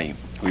Section 20.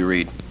 We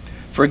read,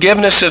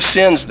 "Forgiveness of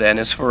sins, then,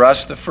 is for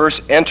us the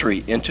first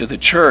entry into the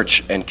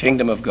church and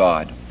kingdom of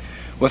God.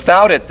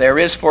 Without it, there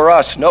is for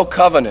us no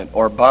covenant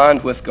or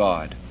bond with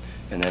God."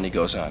 And then he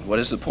goes on. What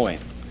is the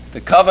point?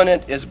 The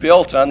covenant is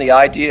built on the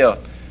idea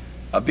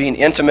of being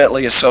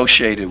intimately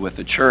associated with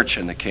the church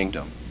and the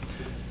kingdom.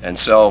 And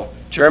so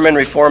German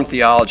Reformed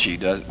theology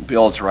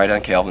builds right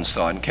on Calvin's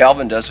thought. And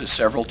Calvin does this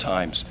several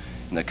times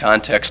in the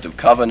context of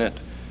covenant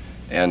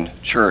and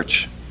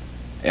church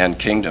and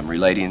kingdom,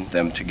 relating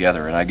them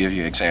together. And I give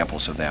you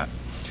examples of that.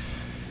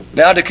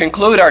 Now, to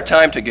conclude our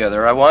time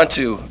together, I want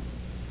to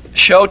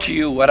show to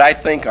you what I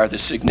think are the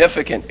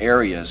significant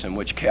areas in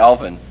which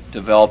Calvin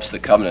develops the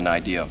covenant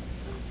idea.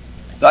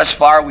 Thus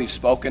far, we've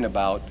spoken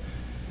about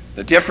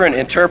the different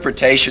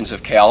interpretations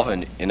of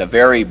Calvin in a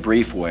very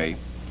brief way.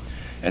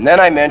 And then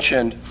I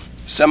mentioned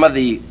some of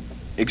the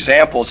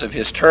examples of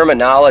his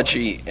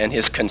terminology and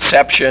his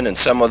conception and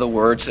some of the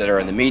words that are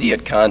in the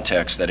immediate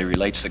context that he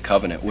relates the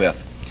covenant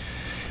with.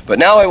 But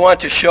now I want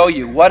to show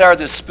you what are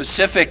the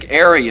specific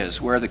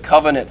areas where the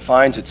covenant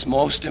finds its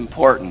most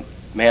important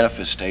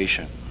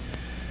manifestation.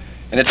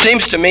 And it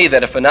seems to me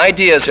that if an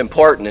idea is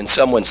important in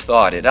someone's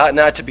thought, it ought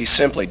not to be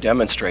simply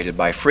demonstrated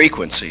by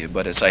frequency,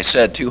 but as I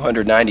said,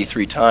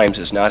 293 times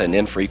is not an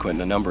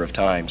infrequent number of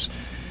times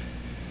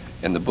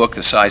in the book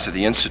the size of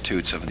the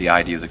Institutes of the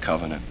idea of the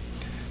covenant.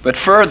 But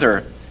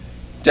further,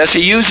 does he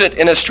use it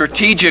in a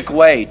strategic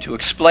way to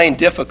explain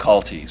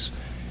difficulties?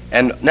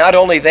 And not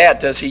only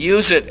that, does he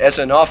use it as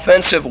an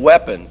offensive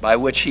weapon by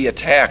which he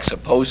attacks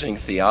opposing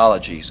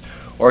theologies,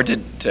 or to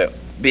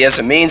be as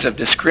a means of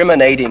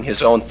discriminating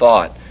his own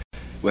thought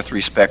with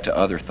respect to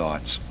other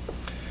thoughts?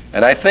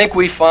 And I think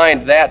we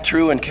find that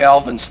true in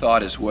Calvin's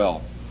thought as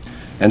well.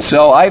 And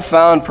so I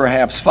found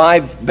perhaps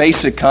 5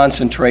 basic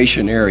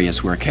concentration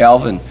areas where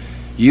Calvin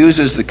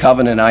uses the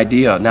covenant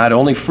idea not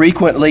only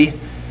frequently,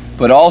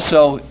 but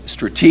also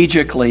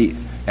strategically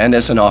and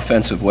as an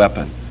offensive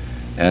weapon.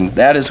 And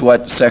that is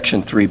what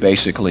Section 3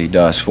 basically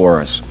does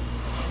for us.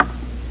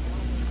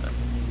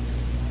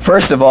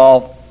 First of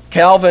all,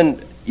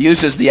 Calvin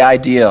uses the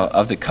idea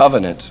of the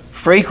covenant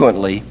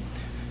frequently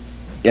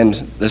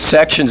in the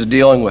sections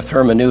dealing with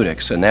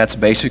hermeneutics, and that's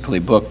basically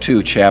Book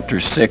 2,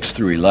 chapters 6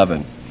 through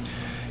 11.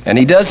 And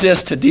he does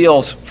this to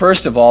deal,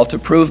 first of all, to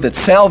prove that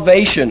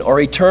salvation or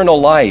eternal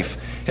life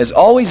has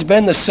always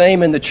been the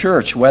same in the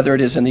church, whether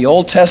it is in the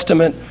Old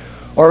Testament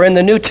or in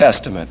the New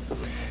Testament.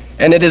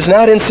 And it is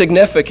not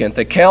insignificant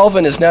that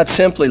Calvin is not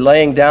simply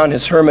laying down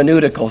his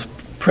hermeneutical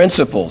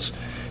principles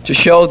to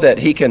show that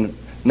he can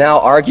now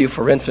argue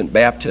for infant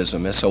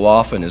baptism, as so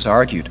often is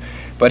argued,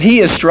 but he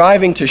is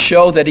striving to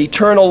show that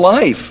eternal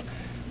life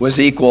was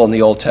equal in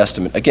the Old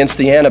Testament against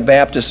the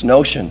Anabaptist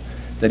notion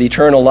that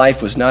eternal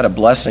life was not a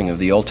blessing of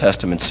the Old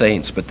Testament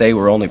saints, but they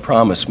were only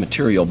promised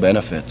material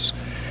benefits.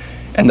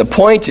 And the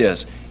point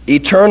is,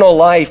 eternal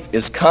life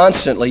is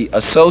constantly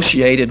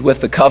associated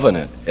with the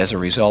covenant as a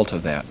result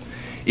of that.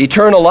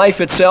 Eternal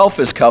life itself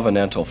is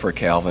covenantal for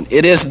Calvin.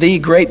 It is the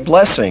great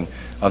blessing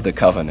of the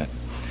covenant.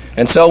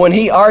 And so when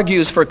he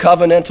argues for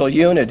covenantal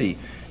unity,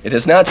 it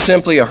is not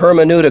simply a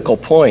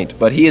hermeneutical point,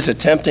 but he is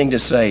attempting to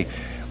say,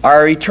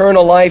 our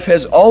eternal life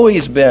has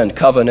always been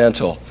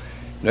covenantal,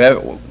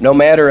 no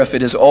matter if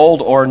it is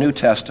Old or New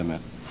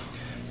Testament.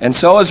 And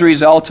so as a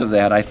result of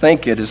that, I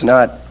think it is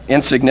not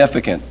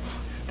insignificant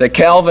that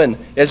Calvin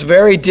is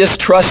very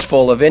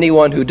distrustful of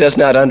anyone who does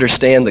not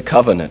understand the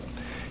covenant.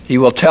 He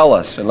will tell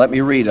us, and let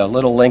me read a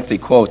little lengthy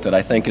quote that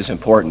I think is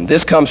important.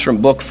 This comes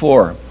from Book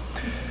 4,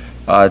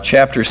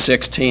 chapter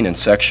 16 and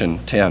section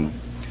 10.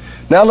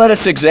 Now let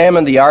us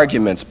examine the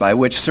arguments by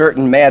which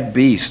certain mad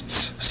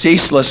beasts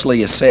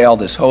ceaselessly assail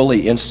this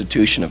holy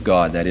institution of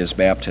God, that is,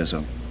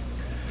 baptism.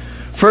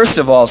 First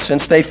of all,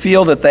 since they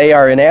feel that they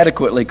are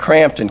inadequately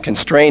cramped and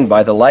constrained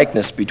by the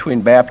likeness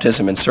between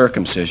baptism and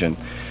circumcision,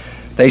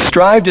 they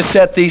strive to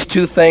set these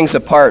two things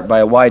apart by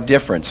a wide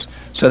difference,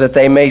 so that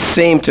they may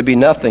seem to be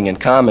nothing in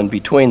common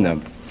between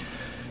them.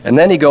 And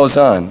then he goes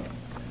on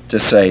to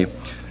say,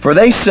 For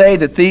they say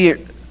that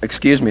these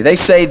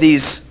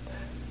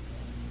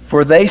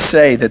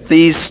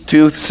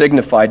two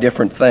signify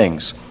different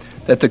things,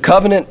 that the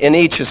covenant in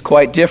each is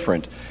quite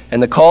different,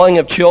 and the calling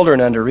of children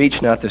under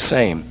each not the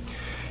same.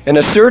 In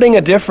asserting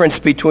a difference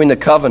between the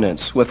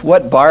covenants, with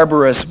what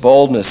barbarous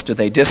boldness do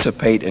they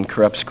dissipate and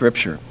corrupt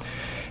Scripture?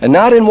 And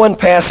not in one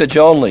passage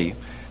only,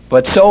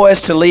 but so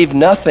as to leave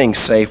nothing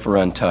safe or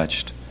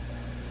untouched.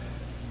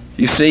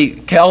 You see,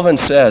 Calvin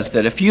says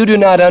that if you do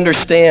not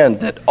understand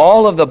that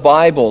all of the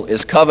Bible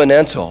is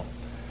covenantal,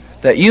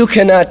 that you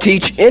cannot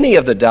teach any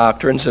of the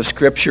doctrines of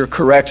Scripture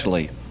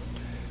correctly.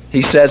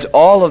 He says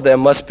all of them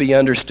must be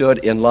understood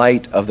in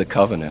light of the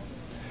covenant.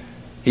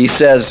 He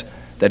says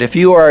that if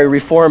you are a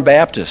Reformed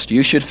Baptist,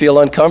 you should feel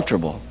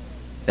uncomfortable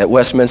at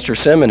Westminster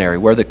Seminary,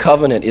 where the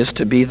covenant is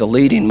to be the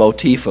leading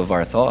motif of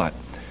our thought,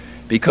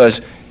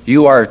 because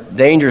you are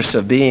dangerous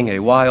of being a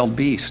wild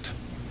beast.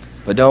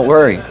 But don't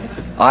worry,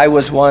 I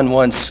was one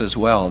once as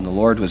well, and the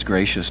Lord was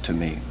gracious to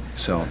me.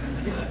 So,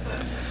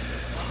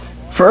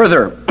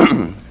 further,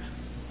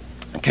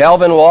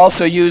 Calvin will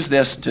also use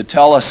this to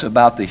tell us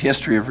about the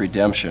history of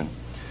redemption.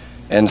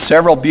 In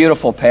several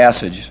beautiful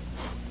passages,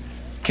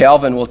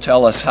 Calvin will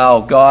tell us how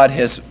God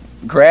has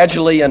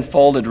gradually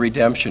unfolded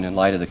redemption in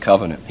light of the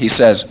covenant. He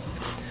says,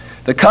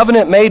 The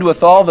covenant made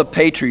with all the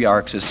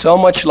patriarchs is so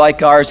much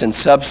like ours in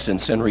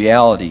substance and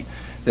reality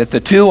that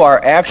the two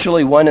are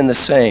actually one and the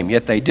same,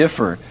 yet they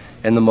differ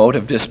in the mode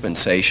of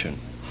dispensation.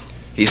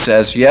 He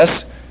says,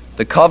 yes,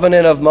 the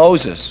covenant of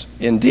Moses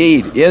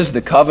indeed is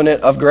the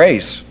covenant of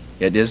grace.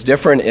 It is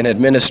different in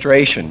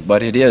administration,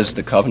 but it is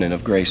the covenant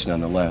of grace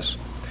nonetheless.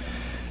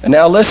 And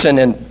now listen,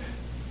 in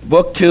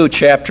Book 2,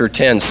 chapter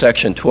 10,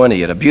 section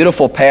 20, at a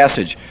beautiful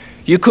passage.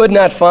 You could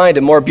not find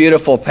a more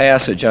beautiful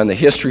passage on the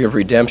history of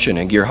redemption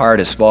in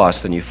Gerhardus Voss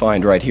than you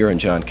find right here in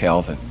John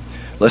Calvin.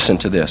 Listen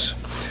to this.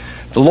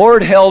 The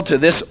Lord held to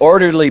this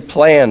orderly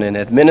plan in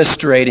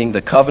administrating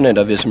the covenant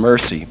of his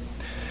mercy,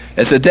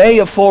 As the day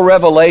of full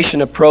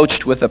revelation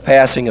approached with the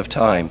passing of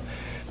time,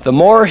 the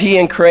more he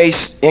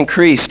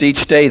increased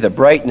each day the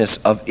brightness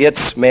of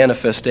its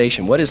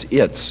manifestation. What is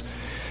its?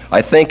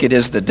 I think it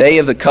is the day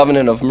of the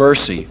covenant of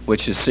mercy,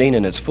 which is seen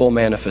in its full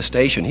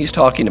manifestation. He's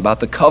talking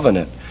about the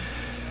covenant.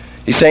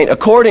 He's saying,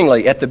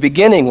 accordingly, at the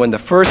beginning, when the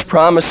first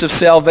promise of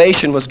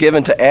salvation was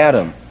given to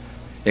Adam,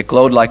 it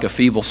glowed like a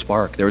feeble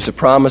spark. There was a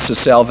promise of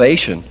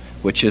salvation,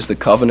 which is the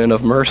covenant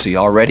of mercy,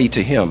 already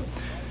to him.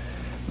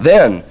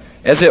 Then,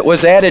 as it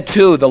was added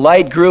to, the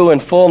light grew in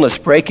fullness,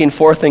 breaking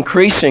forth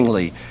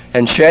increasingly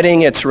and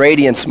shedding its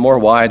radiance more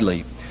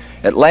widely.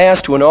 At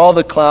last, when all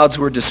the clouds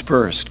were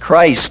dispersed,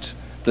 Christ,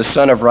 the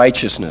Son of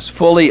Righteousness,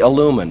 fully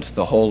illumined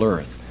the whole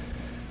earth.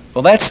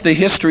 Well, that's the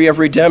history of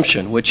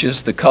redemption, which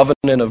is the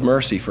covenant of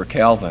mercy for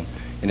Calvin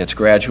in its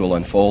gradual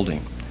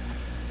unfolding.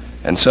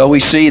 And so we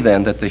see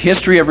then that the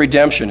history of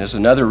redemption is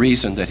another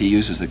reason that he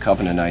uses the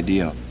covenant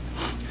idea.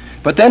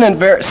 But then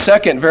in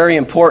second very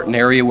important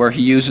area where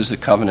he uses the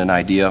covenant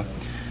idea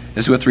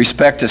is with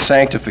respect to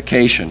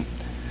sanctification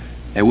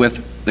and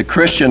with the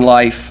Christian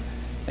life,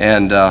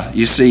 and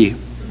you see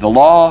the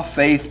law,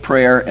 faith,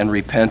 prayer, and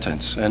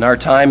repentance. And our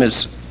time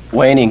is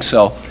waning,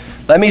 so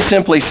let me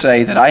simply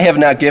say that I have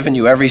not given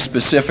you every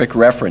specific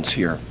reference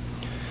here.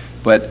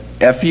 But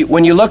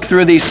when you look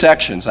through these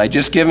sections, I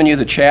just given you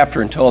the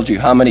chapter and told you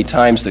how many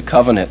times the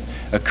covenant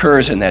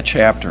occurs in that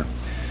chapter.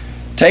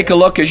 Take a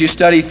look as you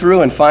study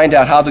through and find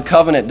out how the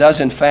covenant does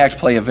in fact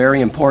play a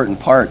very important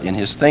part in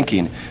his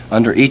thinking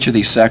under each of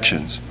these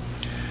sections.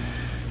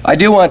 I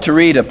do want to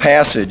read a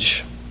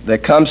passage that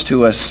comes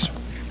to us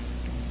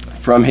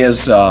from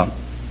his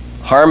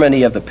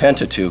Harmony of the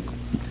Pentateuch,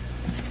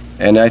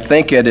 and I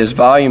think it is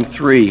volume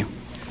 3,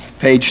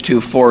 page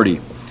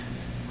 240.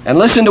 And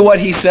listen to what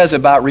he says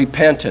about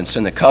repentance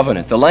and the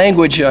covenant. The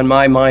language on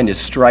my mind is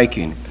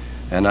striking,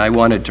 and I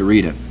wanted to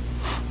read it.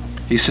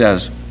 He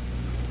says,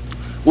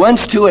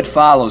 "Whence too it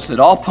follows that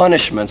all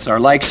punishments are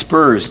like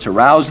spurs to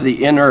rouse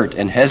the inert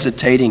and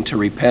hesitating to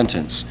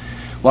repentance,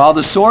 while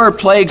the sorer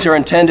plagues are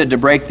intended to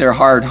break their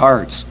hard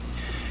hearts.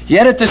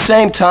 Yet at the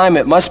same time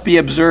it must be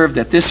observed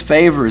that this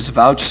favor is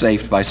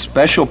vouchsafed by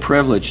special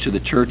privilege to the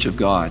church of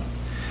God.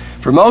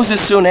 For Moses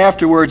soon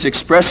afterwards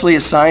expressly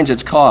assigns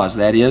its cause,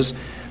 that is,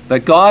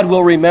 that God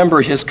will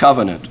remember his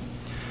covenant.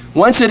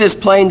 Whence it is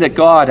plain that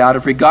God, out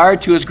of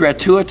regard to his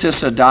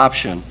gratuitous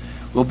adoption,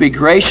 will be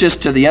gracious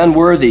to the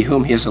unworthy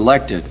whom he has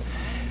elected.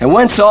 And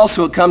whence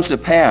also it comes to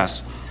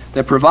pass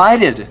that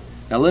provided,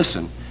 now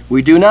listen,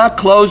 we do not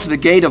close the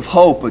gate of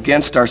hope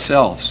against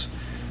ourselves,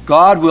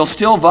 God will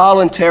still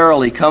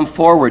voluntarily come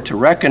forward to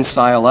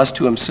reconcile us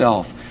to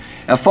himself,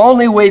 if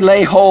only we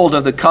lay hold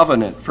of the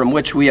covenant from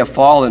which we have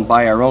fallen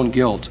by our own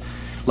guilt,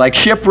 like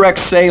shipwrecked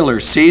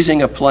sailors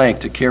seizing a plank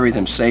to carry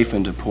them safe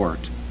into port."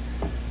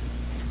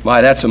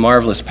 My, that's a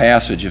marvelous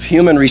passage of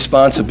human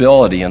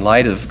responsibility in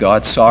light of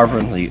God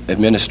sovereignly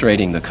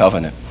administrating the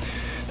covenant.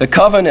 The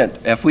covenant,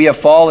 if we have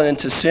fallen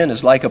into sin,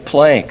 is like a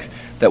plank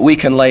that we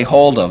can lay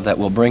hold of that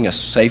will bring us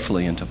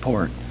safely into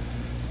port.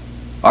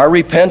 Our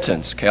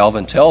repentance,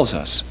 Calvin tells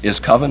us, is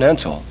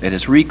covenantal. It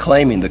is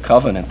reclaiming the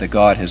covenant that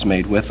God has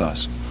made with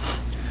us.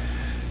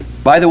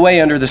 By the way,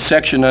 under the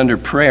section under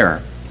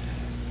prayer,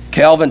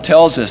 Calvin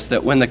tells us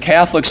that when the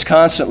Catholics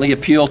constantly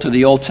appeal to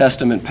the Old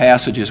Testament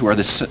passages where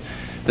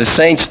the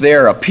saints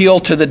there appeal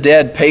to the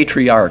dead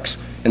patriarchs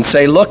and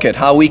say, look at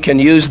how we can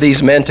use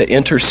these men to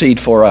intercede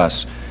for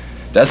us.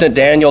 Doesn't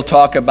Daniel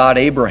talk about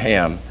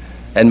Abraham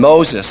and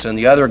Moses and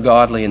the other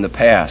godly in the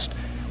past?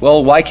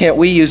 Well, why can't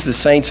we use the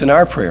saints in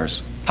our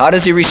prayers? How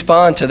does he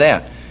respond to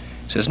that?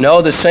 He says,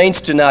 no, the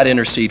saints do not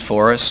intercede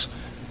for us.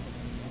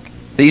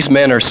 These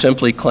men are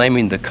simply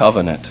claiming the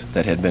covenant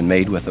that had been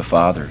made with the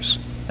fathers,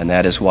 and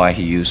that is why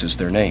he uses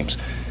their names.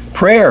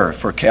 Prayer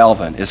for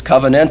Calvin is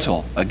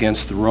covenantal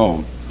against the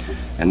Rome,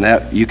 and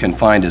that you can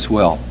find as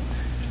well.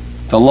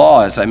 The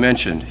law, as I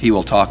mentioned, he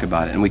will talk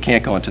about it, and we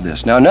can't go into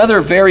this. Now, another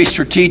very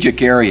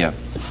strategic area,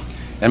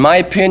 in my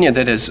opinion,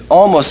 that has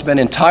almost been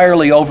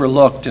entirely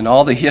overlooked in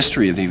all the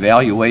history of the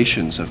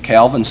evaluations of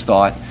Calvin's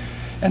thought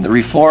and the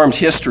Reformed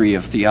history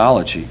of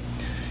theology,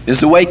 is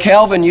the way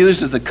Calvin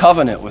uses the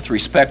covenant with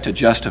respect to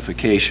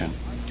justification.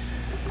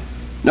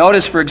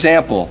 Notice, for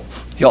example,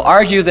 he'll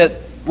argue that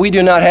we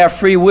do not have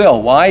free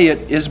will. Why?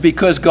 It is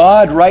because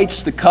God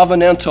writes the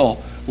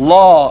covenantal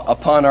law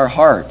upon our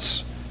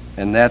hearts.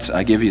 And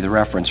I give you the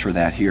reference for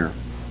that here.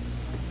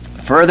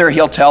 Further,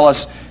 he'll tell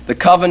us the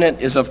covenant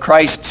is of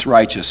Christ's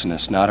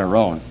righteousness, not our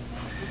own.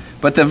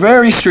 But the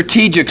very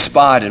strategic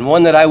spot, and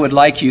one that I would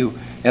like you,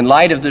 in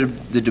light of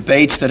the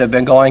debates that have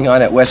been going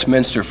on at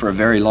Westminster for a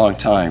very long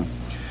time,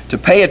 to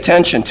pay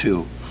attention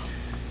to,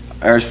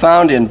 are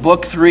found in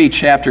Book 3,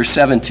 Chapter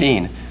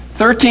 17.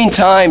 13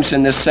 times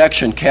in this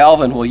section,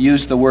 Calvin will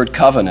use the word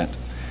covenant.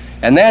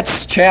 And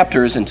that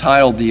chapter is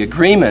entitled The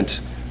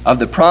Agreement of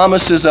the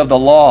Promises of the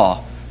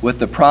Law with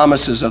the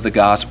Promises of the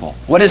Gospel.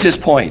 What is his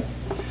point?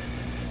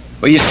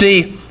 Well, you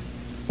see,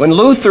 when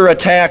Luther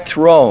attacked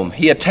Rome,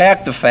 he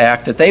attacked the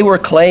fact that they were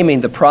claiming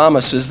the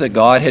promises that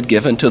God had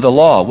given to the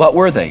law. What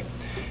were they?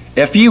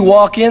 If you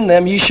walk in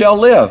them, you shall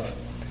live.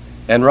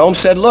 And Rome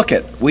said, look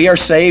it, we are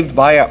saved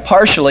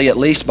partially at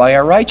least by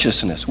our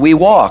righteousness. We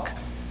walk,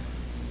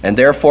 and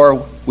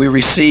therefore we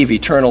receive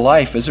eternal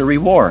life as a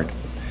reward.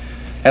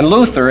 And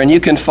Luther, and you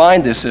can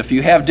find this if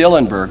you have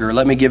Dillenberger,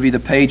 let me give you the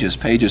pages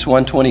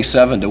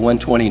 127 to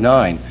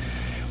 129,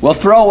 will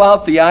throw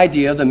out the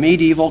idea of the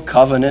medieval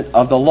covenant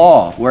of the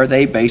law, where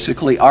they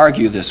basically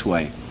argue this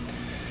way.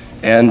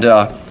 And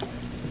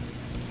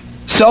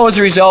so as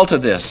a result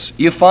of this,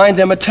 you find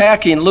them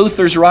attacking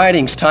Luther's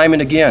writings time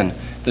and again.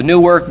 The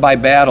new work by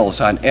Battles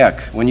on Eck,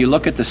 when you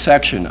look at the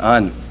section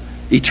on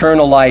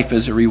eternal life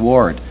as a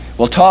reward,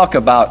 we'll talk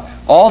about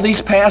all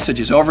these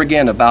passages over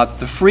again about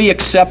the free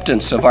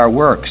acceptance of our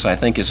works, I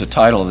think is the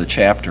title of the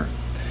chapter.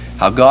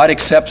 How God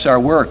accepts our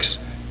works,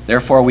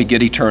 therefore we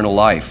get eternal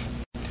life.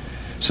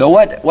 So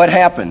what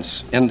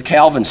happens in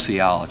Calvin's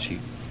theology?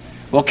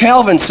 Well,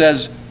 Calvin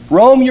says,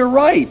 Rome, you're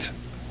right.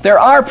 There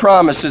are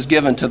promises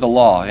given to the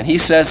law. And he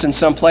says in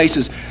some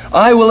places,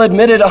 I will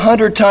admit it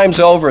 100 times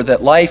over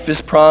that life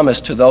is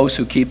promised to those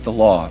who keep the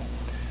law.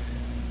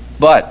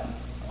 But,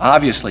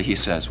 obviously, he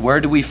says, where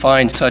do we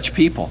find such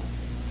people?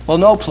 Well,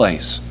 no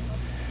place.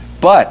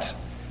 But,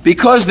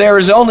 because there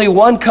is only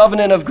one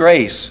covenant of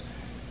grace,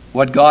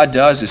 what God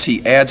does is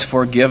he adds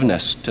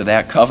forgiveness to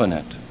that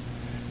covenant.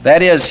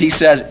 That is, he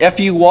says, if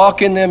you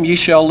walk in them, ye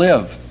shall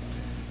live.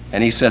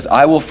 And he says,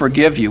 I will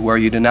forgive you where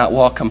you do not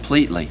walk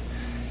completely.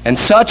 And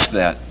such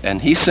that,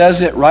 and he says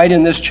it right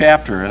in this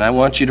chapter, and I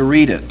want you to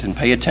read it and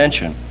pay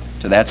attention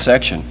to that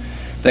section,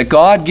 that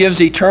God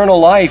gives eternal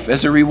life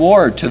as a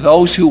reward to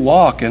those who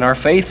walk and are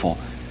faithful,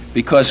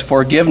 because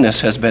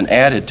forgiveness has been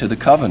added to the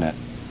covenant.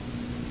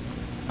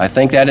 I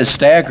think that is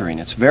staggering.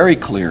 It's very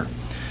clear.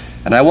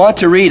 And I want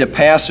to read a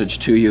passage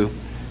to you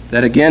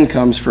that again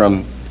comes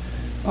from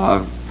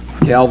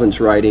Calvin's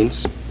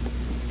writings,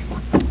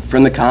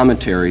 from the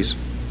commentaries.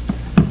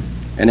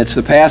 And it's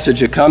the passage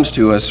that comes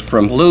to us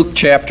from Luke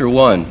chapter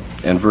 1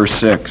 and verse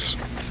 6.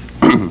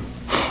 Do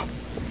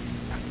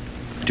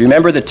you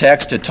remember the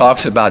text? It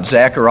talks about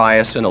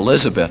Zacharias and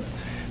Elizabeth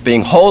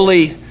being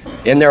holy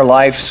in their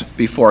lives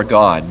before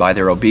God by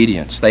their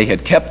obedience. They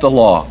had kept the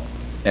law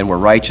and were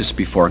righteous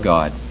before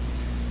God.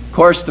 Of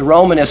course, the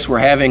Romanists were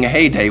having a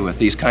heyday with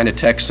these kind of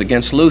texts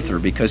against Luther,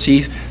 because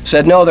he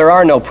said, no, there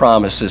are no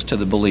promises to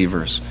the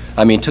believers.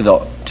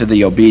 To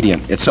the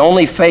obedient. It's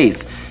only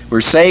faith.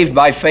 We're saved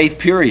by faith,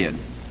 period,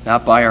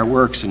 not by our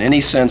works in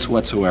any sense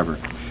whatsoever.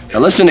 Now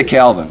listen to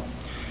Calvin.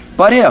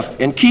 But if,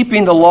 in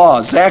keeping the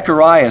law,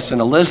 Zacharias and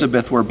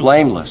Elizabeth were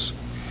blameless,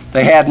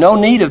 they had no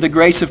need of the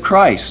grace of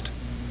Christ.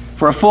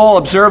 For a full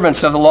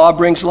observance of the law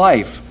brings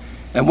life,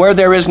 and where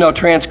there is no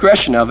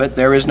transgression of it,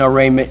 there is no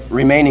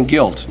remaining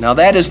guilt. Now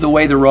that is the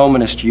way the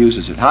Romanist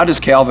uses it. How does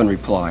Calvin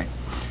reply?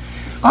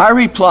 I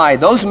reply,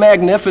 those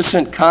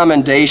magnificent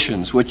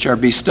commendations which are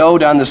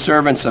bestowed on the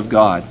servants of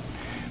God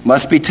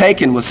must be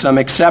taken with some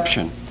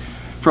exception,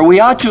 for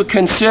we ought to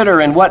consider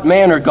in what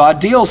manner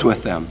God deals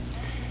with them.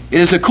 It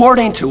is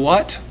according to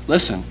what?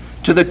 Listen,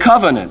 to the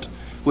covenant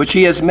which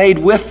he has made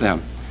with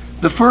them,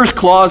 the first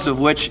clause of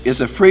which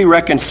is a free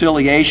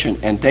reconciliation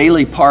and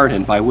daily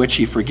pardon by which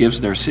he forgives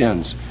their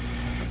sins.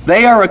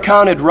 They are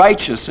accounted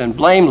righteous and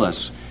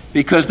blameless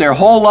because their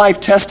whole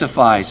life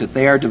testifies that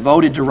they are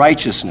devoted to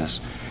righteousness,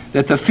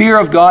 that the fear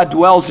of God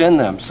dwells in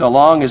them so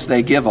long as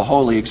they give a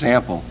holy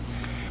example.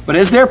 But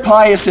as their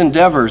pious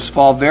endeavors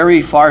fall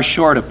very far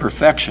short of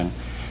perfection,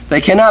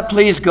 they cannot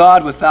please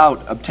God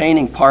without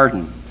obtaining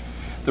pardon.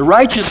 The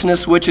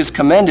righteousness which is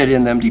commended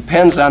in them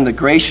depends on the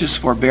gracious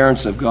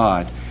forbearance of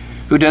God,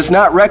 who does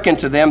not reckon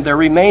to them their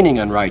remaining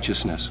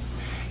unrighteousness.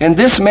 In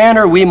this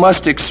manner we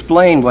must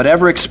explain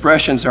whatever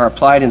expressions are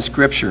applied in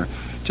Scripture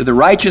to the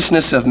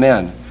righteousness of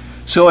men,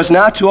 so as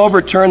not to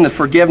overturn the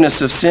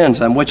forgiveness of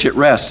sins on which it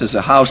rests as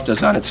a house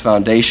does on its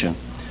foundation.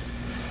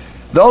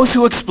 Those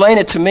who explain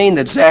it to mean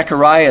that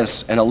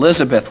Zacharias and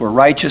Elizabeth were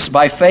righteous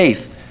by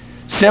faith,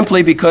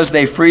 simply because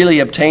they freely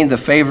obtained the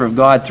favor of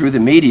God through the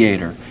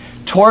mediator,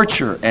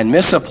 torture and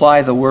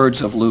misapply the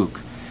words of Luke.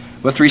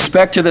 With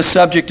respect to the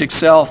subject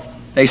itself,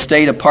 they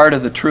state a part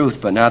of the truth,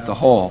 but not the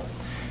whole.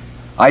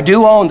 I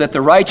do own that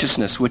the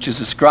righteousness which is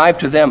ascribed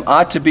to them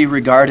ought to be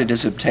regarded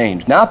as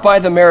obtained, not by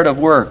the merit of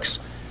works,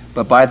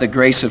 but by the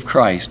grace of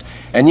Christ.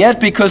 And yet,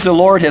 because the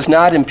Lord has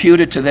not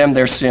imputed to them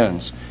their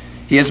sins,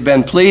 he has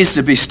been pleased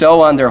to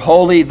bestow on their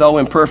holy, though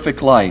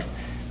imperfect life,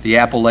 the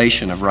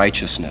appellation of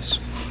righteousness.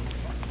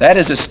 That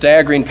is a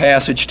staggering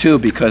passage, too,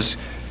 because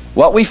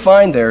what we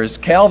find there is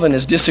Calvin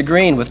is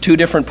disagreeing with two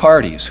different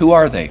parties. Who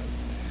are they?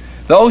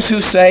 Those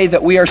who say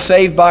that we are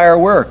saved by our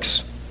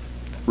works.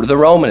 The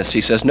Romanists,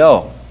 he says,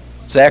 no,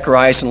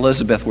 Zacharias and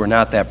Elizabeth were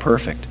not that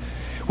perfect.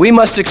 We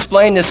must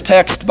explain this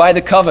text by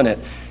the covenant.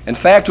 In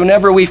fact,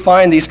 whenever we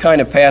find these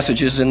kind of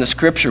passages in the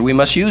Scripture, we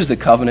must use the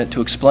covenant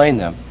to explain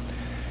them.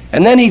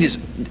 And then he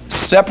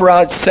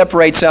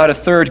separates out a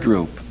third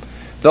group,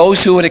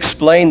 those who would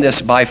explain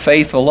this by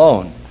faith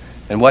alone.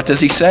 And what does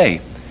he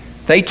say?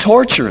 They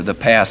torture the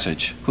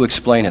passage who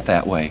explain it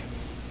that way.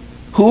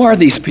 Who are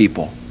these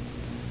people?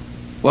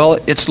 Well,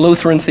 it's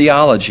Lutheran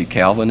theology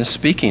Calvin is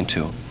speaking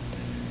to.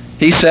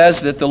 He says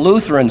that the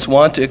Lutherans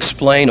want to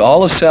explain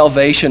all of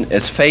salvation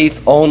as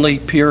faith only,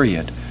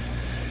 period.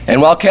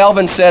 And while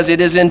Calvin says it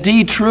is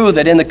indeed true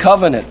that in the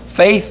covenant,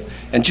 faith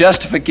and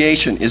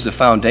justification is the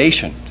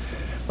foundation,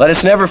 let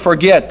us never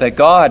forget that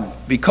God,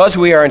 because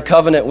we are in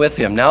covenant with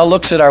Him, now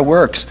looks at our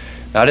works,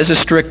 not as a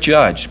strict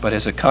judge, but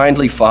as a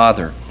kindly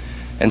Father,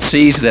 and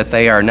sees that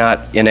they are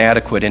not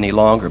inadequate any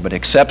longer, but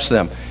accepts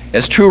them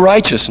as true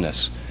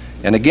righteousness.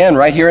 And again,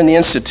 right here in the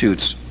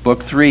Institutes,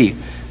 Book 3,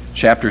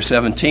 Chapter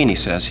 17, he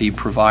says, He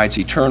provides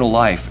eternal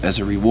life as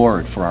a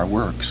reward for our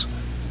works.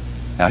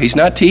 Now, he's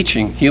not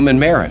teaching human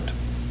merit.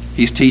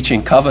 He's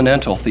teaching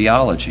covenantal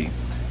theology,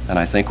 and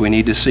I think we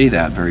need to see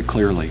that very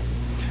clearly.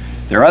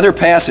 There are other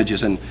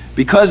passages, and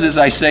because, as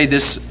I say,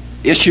 this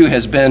issue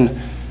has been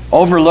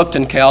overlooked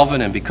in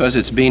Calvin, and because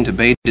it's being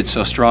debated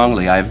so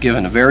strongly, I have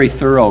given a very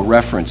thorough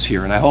reference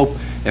here, and I hope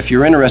if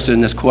you're interested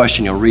in this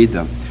question, you'll read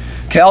them.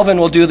 Calvin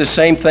will do the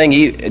same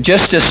thing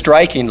just as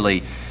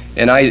strikingly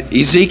in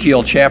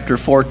Ezekiel chapter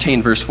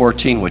 14, verse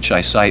 14, which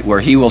I cite, where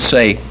he will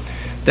say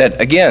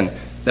that, again,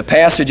 the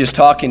passage is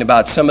talking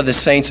about some of the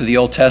saints of the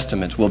Old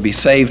Testament will be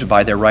saved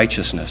by their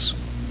righteousness.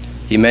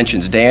 He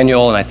mentions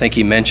Daniel, and I think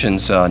he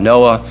mentions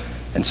Noah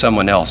and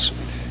someone else.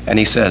 And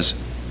he says,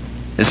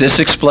 is this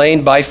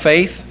explained by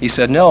faith? He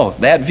said, no,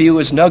 that view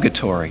is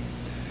nugatory.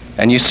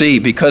 And you see,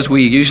 because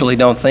we usually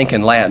don't think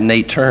in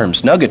Latinate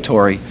terms,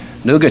 nugatory,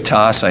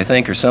 nugatas, I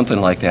think, or something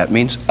like that,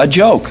 means a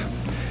joke.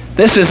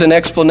 This is an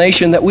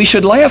explanation that we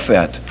should laugh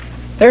at.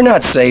 They're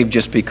not saved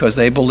just because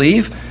they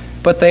believe,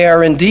 but they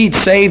are indeed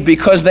saved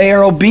because they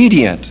are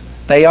obedient.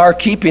 They are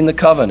keeping the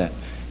covenant,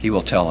 he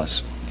will tell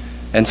us.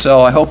 And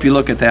so I hope you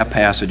look at that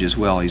passage as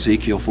well,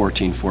 Ezekiel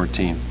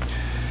 14:14.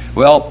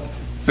 Well,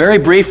 very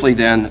briefly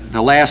then,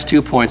 the last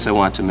 2 points I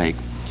want to make.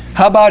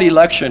 How about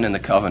election in the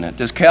covenant?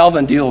 Does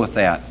Calvin deal with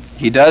that?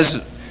 He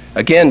does,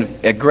 again,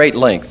 at great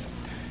length.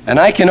 And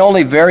I can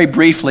only very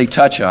briefly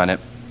touch on it,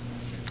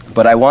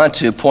 but I want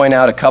to point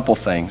out a couple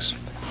things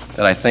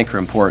that I think are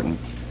important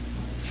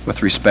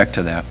with respect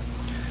to that.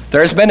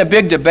 There has been a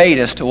big debate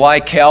as to why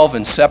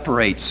Calvin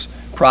separates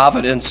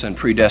providence and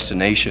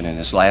predestination in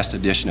his last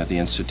edition of the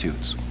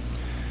Institutes.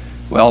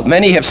 Well,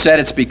 many have said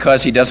it's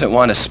because he doesn't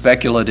want a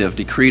speculative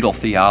decretal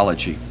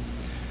theology.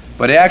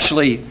 But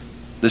actually,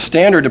 the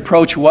standard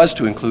approach was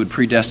to include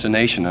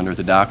predestination under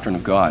the doctrine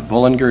of God.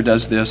 Bullinger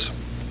does this.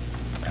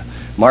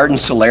 Martin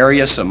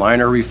Celerius, a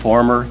minor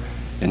reformer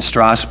in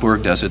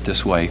Strasbourg, does it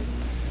this way.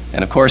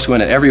 And of course,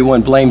 when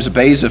everyone blames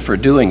Beza for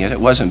doing it, it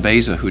wasn't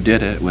Beza who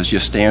did it. It was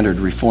just standard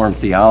Reformed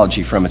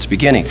theology from its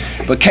beginning.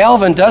 But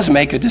Calvin does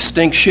make a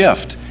distinct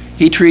shift.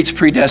 He treats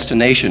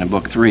predestination in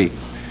Book 3.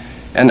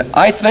 And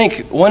I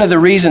think one of the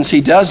reasons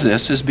he does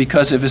this is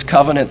because of his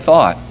covenant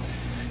thought.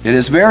 It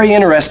is very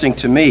interesting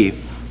to me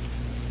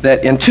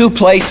that in 2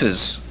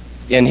 places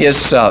in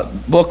his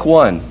Book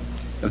 1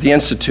 of the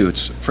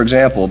Institutes, for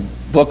example,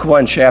 Book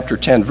 1, Chapter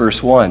 10,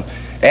 verse 1,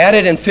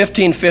 added in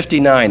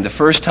 1559, the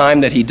first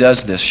time that he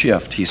does this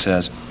shift, he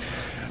says,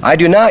 I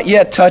do not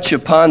yet touch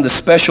upon the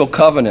special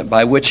covenant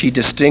by which he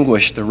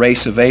distinguished the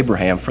race of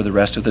Abraham for the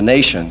rest of the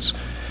nations.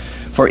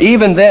 For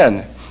even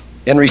then,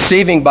 in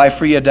receiving by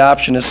free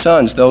adoption as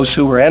sons those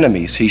who were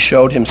enemies, he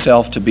showed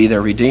himself to be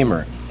their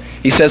Redeemer.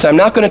 He says, I'm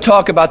not going to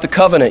talk about the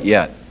covenant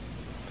yet.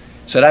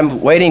 He said, I'm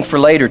waiting for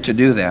later to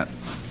do that.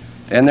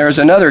 And there's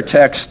another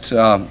text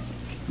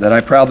that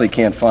I probably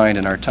can't find,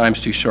 and our time's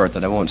too short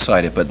that I won't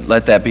cite it, but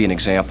let that be an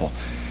example,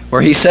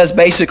 where he says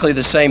basically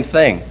the same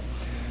thing.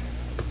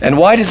 And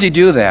why does he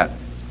do that?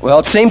 Well,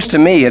 it seems to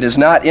me it is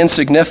not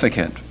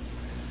insignificant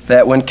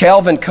that when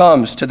Calvin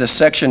comes to the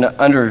section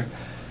under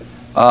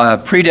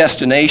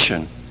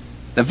predestination,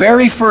 the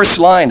very first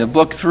line of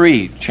Book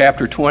 3,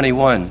 Chapter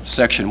 21,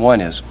 Section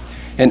 1 is,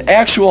 in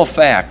actual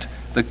fact,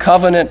 the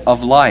covenant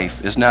of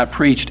life is not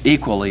preached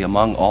equally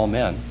among all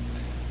men.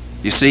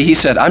 You see, he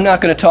said, I'm not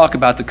going to talk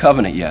about the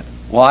covenant yet.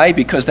 Why?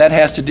 Because that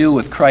has to do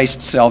with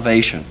Christ's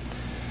salvation.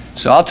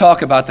 So I'll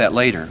talk about that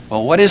later.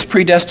 Well, what is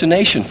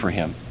predestination for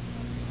him?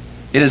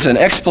 It is an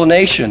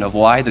explanation of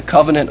why the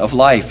covenant of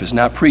life is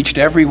not preached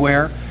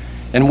everywhere,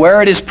 and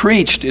where it is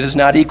preached, it is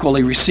not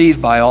equally received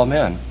by all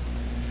men.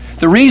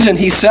 The reason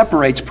he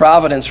separates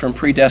providence from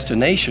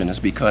predestination is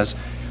because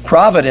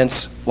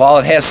providence, while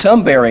it has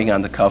some bearing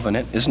on the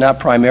covenant, is not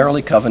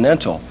primarily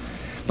covenantal.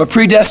 But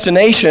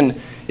predestination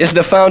is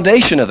the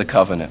foundation of the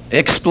covenant. It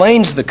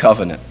explains the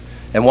covenant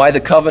and why the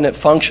covenant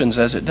functions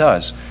as it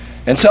does.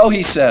 And so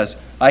he says,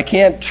 I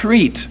can't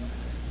treat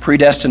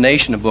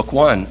predestination in Book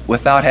 1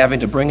 without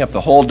having to bring up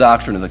the whole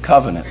doctrine of the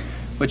covenant,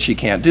 which he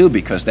can't do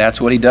because that's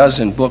what he does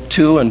in Book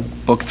 2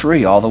 and Book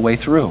 3 all the way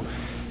through.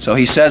 So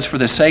he says, for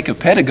the sake of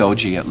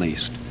pedagogy at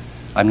least,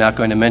 I'm not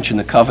going to mention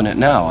the covenant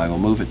now. I will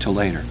move it till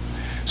later.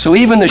 So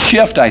even the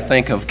shift, I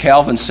think, of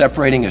Calvin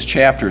separating his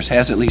chapters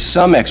has at least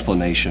some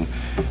explanation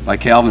by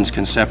Calvin's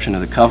conception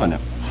of the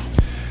covenant.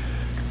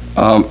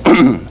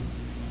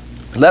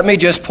 Let me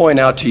just point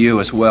out to you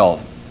as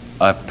well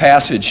a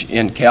passage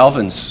in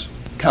Calvin's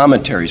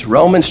commentaries,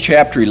 Romans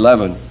chapter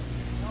 11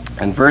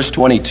 and verse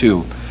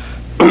 22.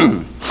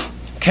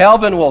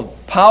 Calvin will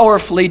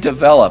powerfully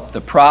developed the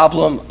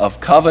problem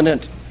of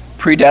covenant,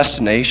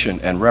 predestination,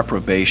 and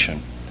reprobation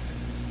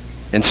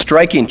in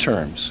striking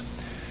terms.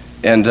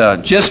 And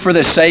just for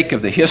the sake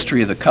of the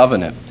history of the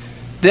covenant,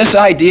 this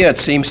idea, it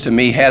seems to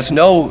me, has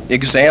no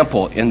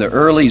example in the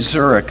early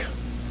Zurich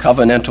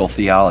covenantal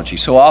theology.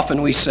 So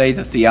often we say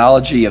the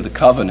theology of the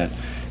covenant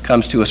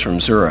comes to us from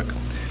Zurich.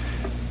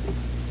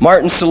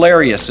 Martin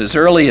Celerius, as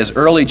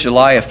early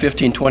July of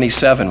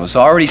 1527, was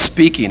already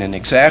speaking in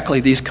exactly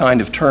these kind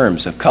of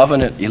terms of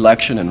covenant,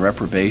 election, and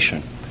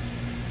reprobation.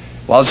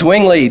 While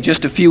Zwingli,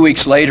 just a few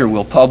weeks later,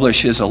 will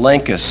publish his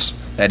Elenchus,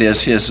 that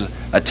is, his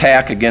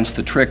attack against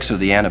the tricks of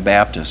the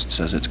Anabaptists,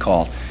 as it's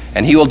called,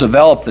 and he will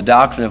develop the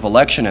doctrine of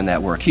election in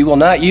that work. He will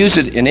not use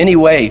it in any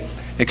way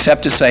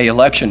except to say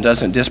election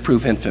doesn't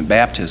disprove infant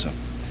baptism.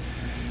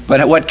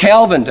 But what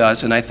Calvin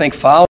does, and I think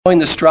following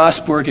the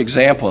Strasbourg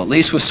example, at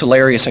least with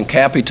Celerius and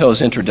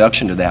Capito's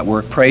introduction to that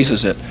work,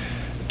 praises it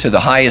to the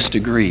highest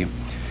degree.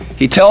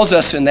 He tells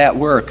us in that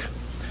work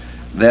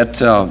that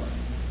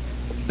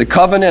the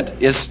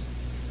covenant is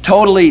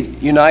totally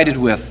united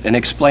with and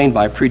explained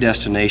by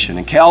predestination.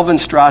 And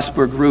Calvin's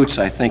Strasbourg Roots,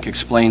 I think,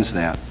 explains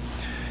that.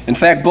 In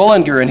fact,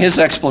 Bullinger, in his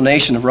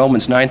explanation of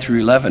Romans 9 through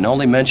 11,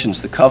 only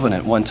mentions the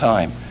covenant one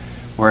time,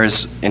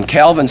 whereas in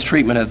Calvin's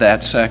treatment of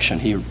that section,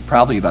 he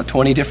probably about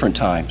 20 different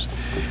times.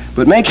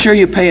 But make sure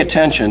you pay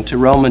attention to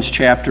Romans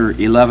chapter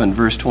 11,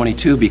 verse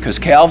 22, because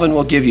Calvin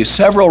will give you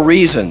several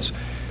reasons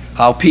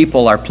how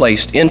people are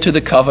placed into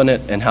the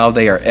covenant and how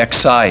they are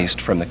excised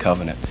from the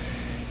covenant.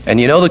 And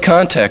you know the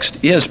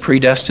context is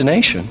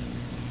predestination.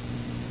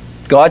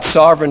 God's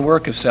sovereign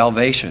work of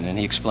salvation, and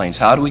he explains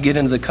how do we get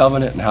into the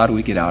covenant and how do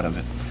we get out of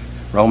it.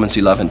 Romans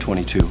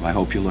 11:22. I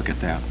hope you look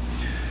at that.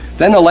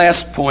 Then the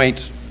last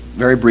point,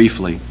 very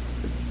briefly.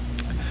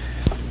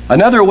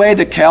 Another way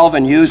that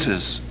Calvin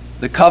uses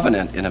the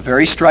covenant in a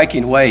very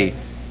striking way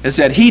is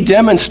that he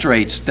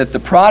demonstrates that the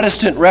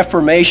Protestant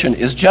Reformation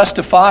is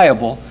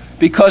justifiable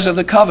because of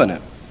the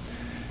covenant.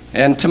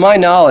 And to my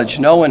knowledge,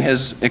 no one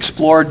has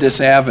explored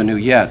this avenue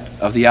yet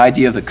of the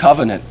idea of the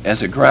covenant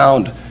as a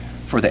ground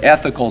for the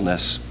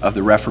ethicalness of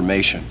the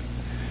Reformation.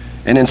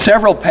 And in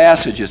several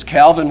passages,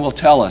 Calvin will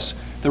tell us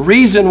the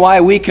reason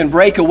why we can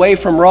break away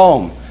from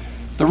Rome,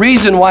 the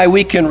reason why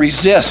we can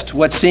resist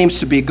what seems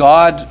to be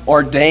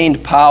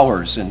God-ordained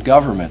powers and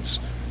governments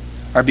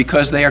are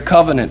because they are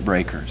covenant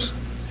breakers.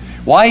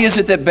 Why is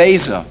it that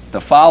Beza,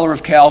 the follower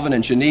of Calvin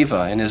in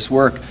Geneva, in his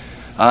work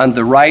on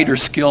the right or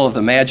skill of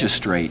the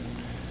magistrate,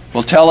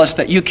 will tell us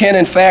that you can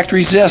in fact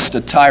resist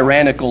a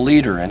tyrannical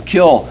leader and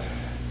kill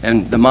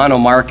the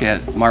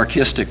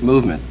monomarchistic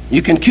movement.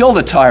 You can kill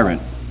the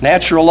tyrant.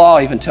 Natural law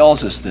even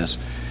tells us this.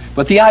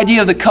 But the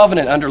idea of the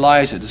covenant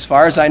underlies it. As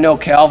far as I know,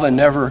 Calvin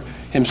never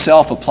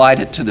himself applied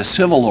it to the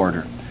civil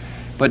order.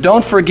 But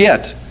don't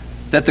forget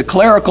that the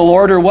clerical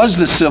order was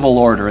the civil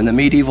order in the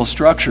medieval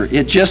structure.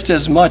 It just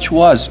as much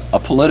was a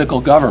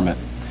political government.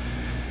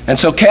 And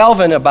so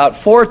Calvin, about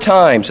 4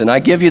 times, and I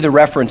give you the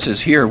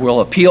references here, will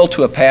appeal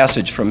to a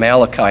passage from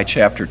Malachi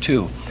chapter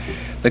 2.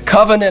 The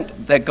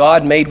covenant that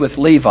God made with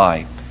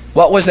Levi.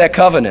 What was that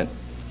covenant?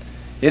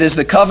 It is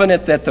the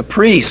covenant that the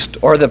priest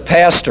or the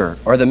pastor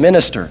or the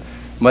minister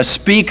must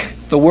speak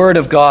the word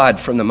of God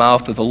from the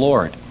mouth of the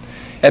Lord.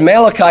 And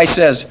Malachi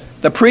says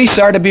the priests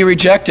are to be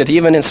rejected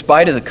even in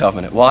spite of the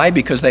covenant. Why?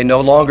 Because they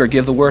no longer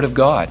give the word of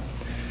God.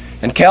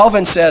 And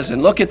Calvin says,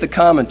 and look at the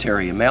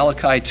commentary in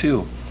Malachi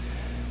 2,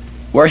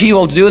 where he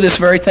will do this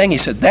very thing. He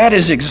said, that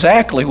is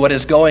exactly what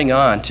is going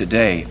on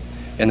today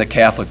in the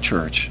Catholic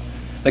Church.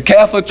 The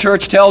Catholic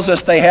Church tells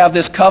us they have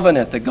this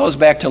covenant that goes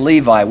back to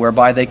Levi,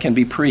 whereby they can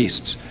be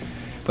priests.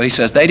 But he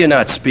says they do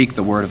not speak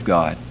the word of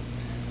God.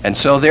 And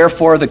so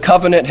therefore the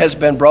covenant has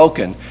been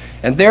broken.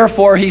 And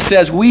therefore he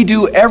says we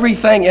do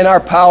everything in our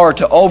power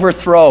to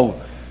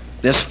overthrow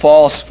this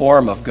false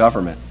form of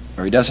government.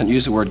 Or he doesn't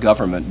use the word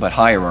government, but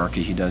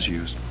hierarchy he does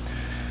use.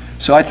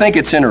 So I think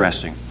it's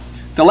interesting.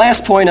 The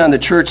last point on the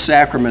church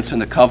sacraments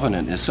and the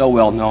covenant is so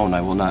well known,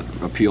 I will not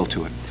appeal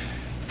to it.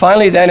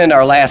 Finally, then, in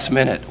our last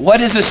minute, what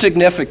is the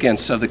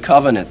significance of the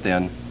covenant,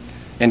 then,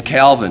 in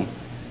Calvin,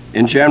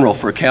 in general,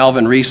 for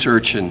Calvin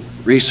research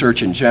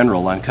in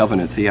general on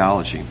covenant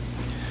theology?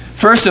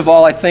 First of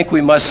all, I think we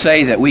must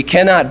say that we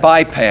cannot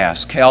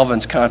bypass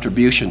Calvin's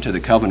contribution to the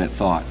covenant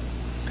thought.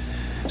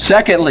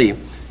 Secondly,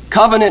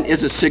 covenant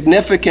is a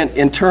significant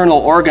internal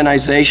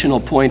organizational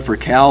point for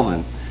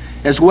Calvin,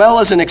 as well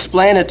as an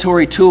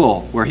explanatory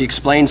tool where he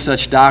explains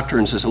such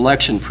doctrines as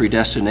election,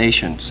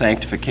 predestination,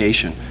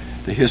 sanctification,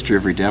 the history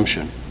of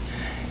redemption.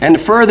 And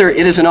further,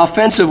 it is an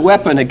offensive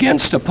weapon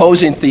against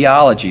opposing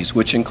theologies,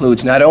 which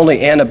includes not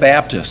only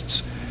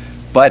Anabaptists,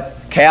 but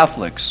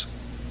Catholics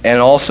and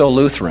also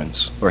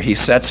Lutherans, where he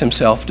sets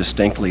himself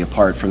distinctly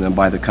apart from them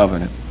by the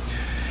covenant.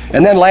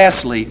 And then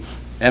lastly,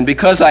 and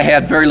because I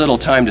had very little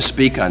time to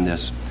speak on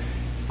this,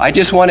 I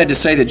just wanted to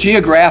say that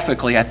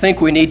geographically, I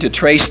think we need to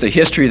trace the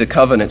history of the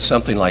covenant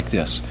something like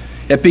this.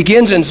 It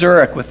begins in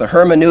Zurich with the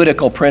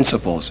hermeneutical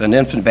principles and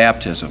infant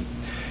baptism.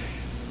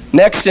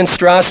 Next, in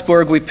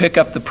Strasbourg, we pick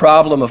up the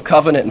problem of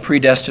covenant and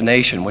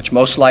predestination, which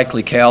most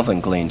likely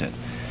Calvin gleaned it.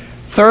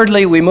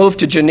 Thirdly, we move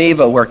to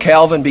Geneva, where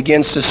Calvin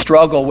begins to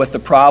struggle with the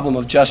problem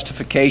of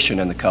justification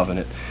in the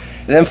covenant.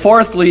 And then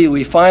fourthly,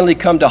 we finally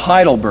come to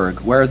Heidelberg,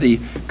 where the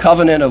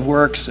covenant of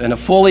works and a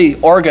fully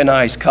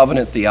organized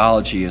covenant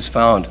theology is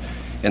found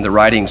in the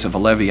writings of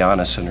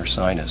Olevianus and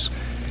Ursinus.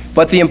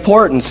 But the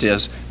importance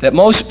is that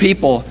most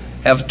people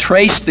have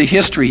traced the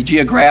history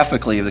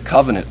geographically of the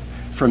covenant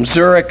from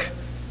Zurich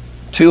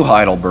to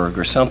Heidelberg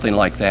or something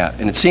like that.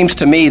 And it seems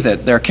to me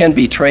that there can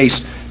be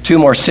traced 2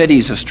 more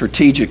cities of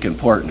strategic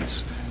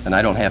importance, and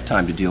I don't have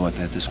time to deal with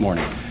that this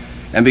morning.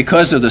 And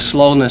because of the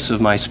slowness of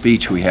my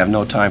speech, we have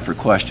no time for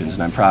questions,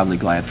 and I'm probably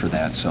glad for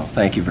that. So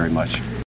thank you very much.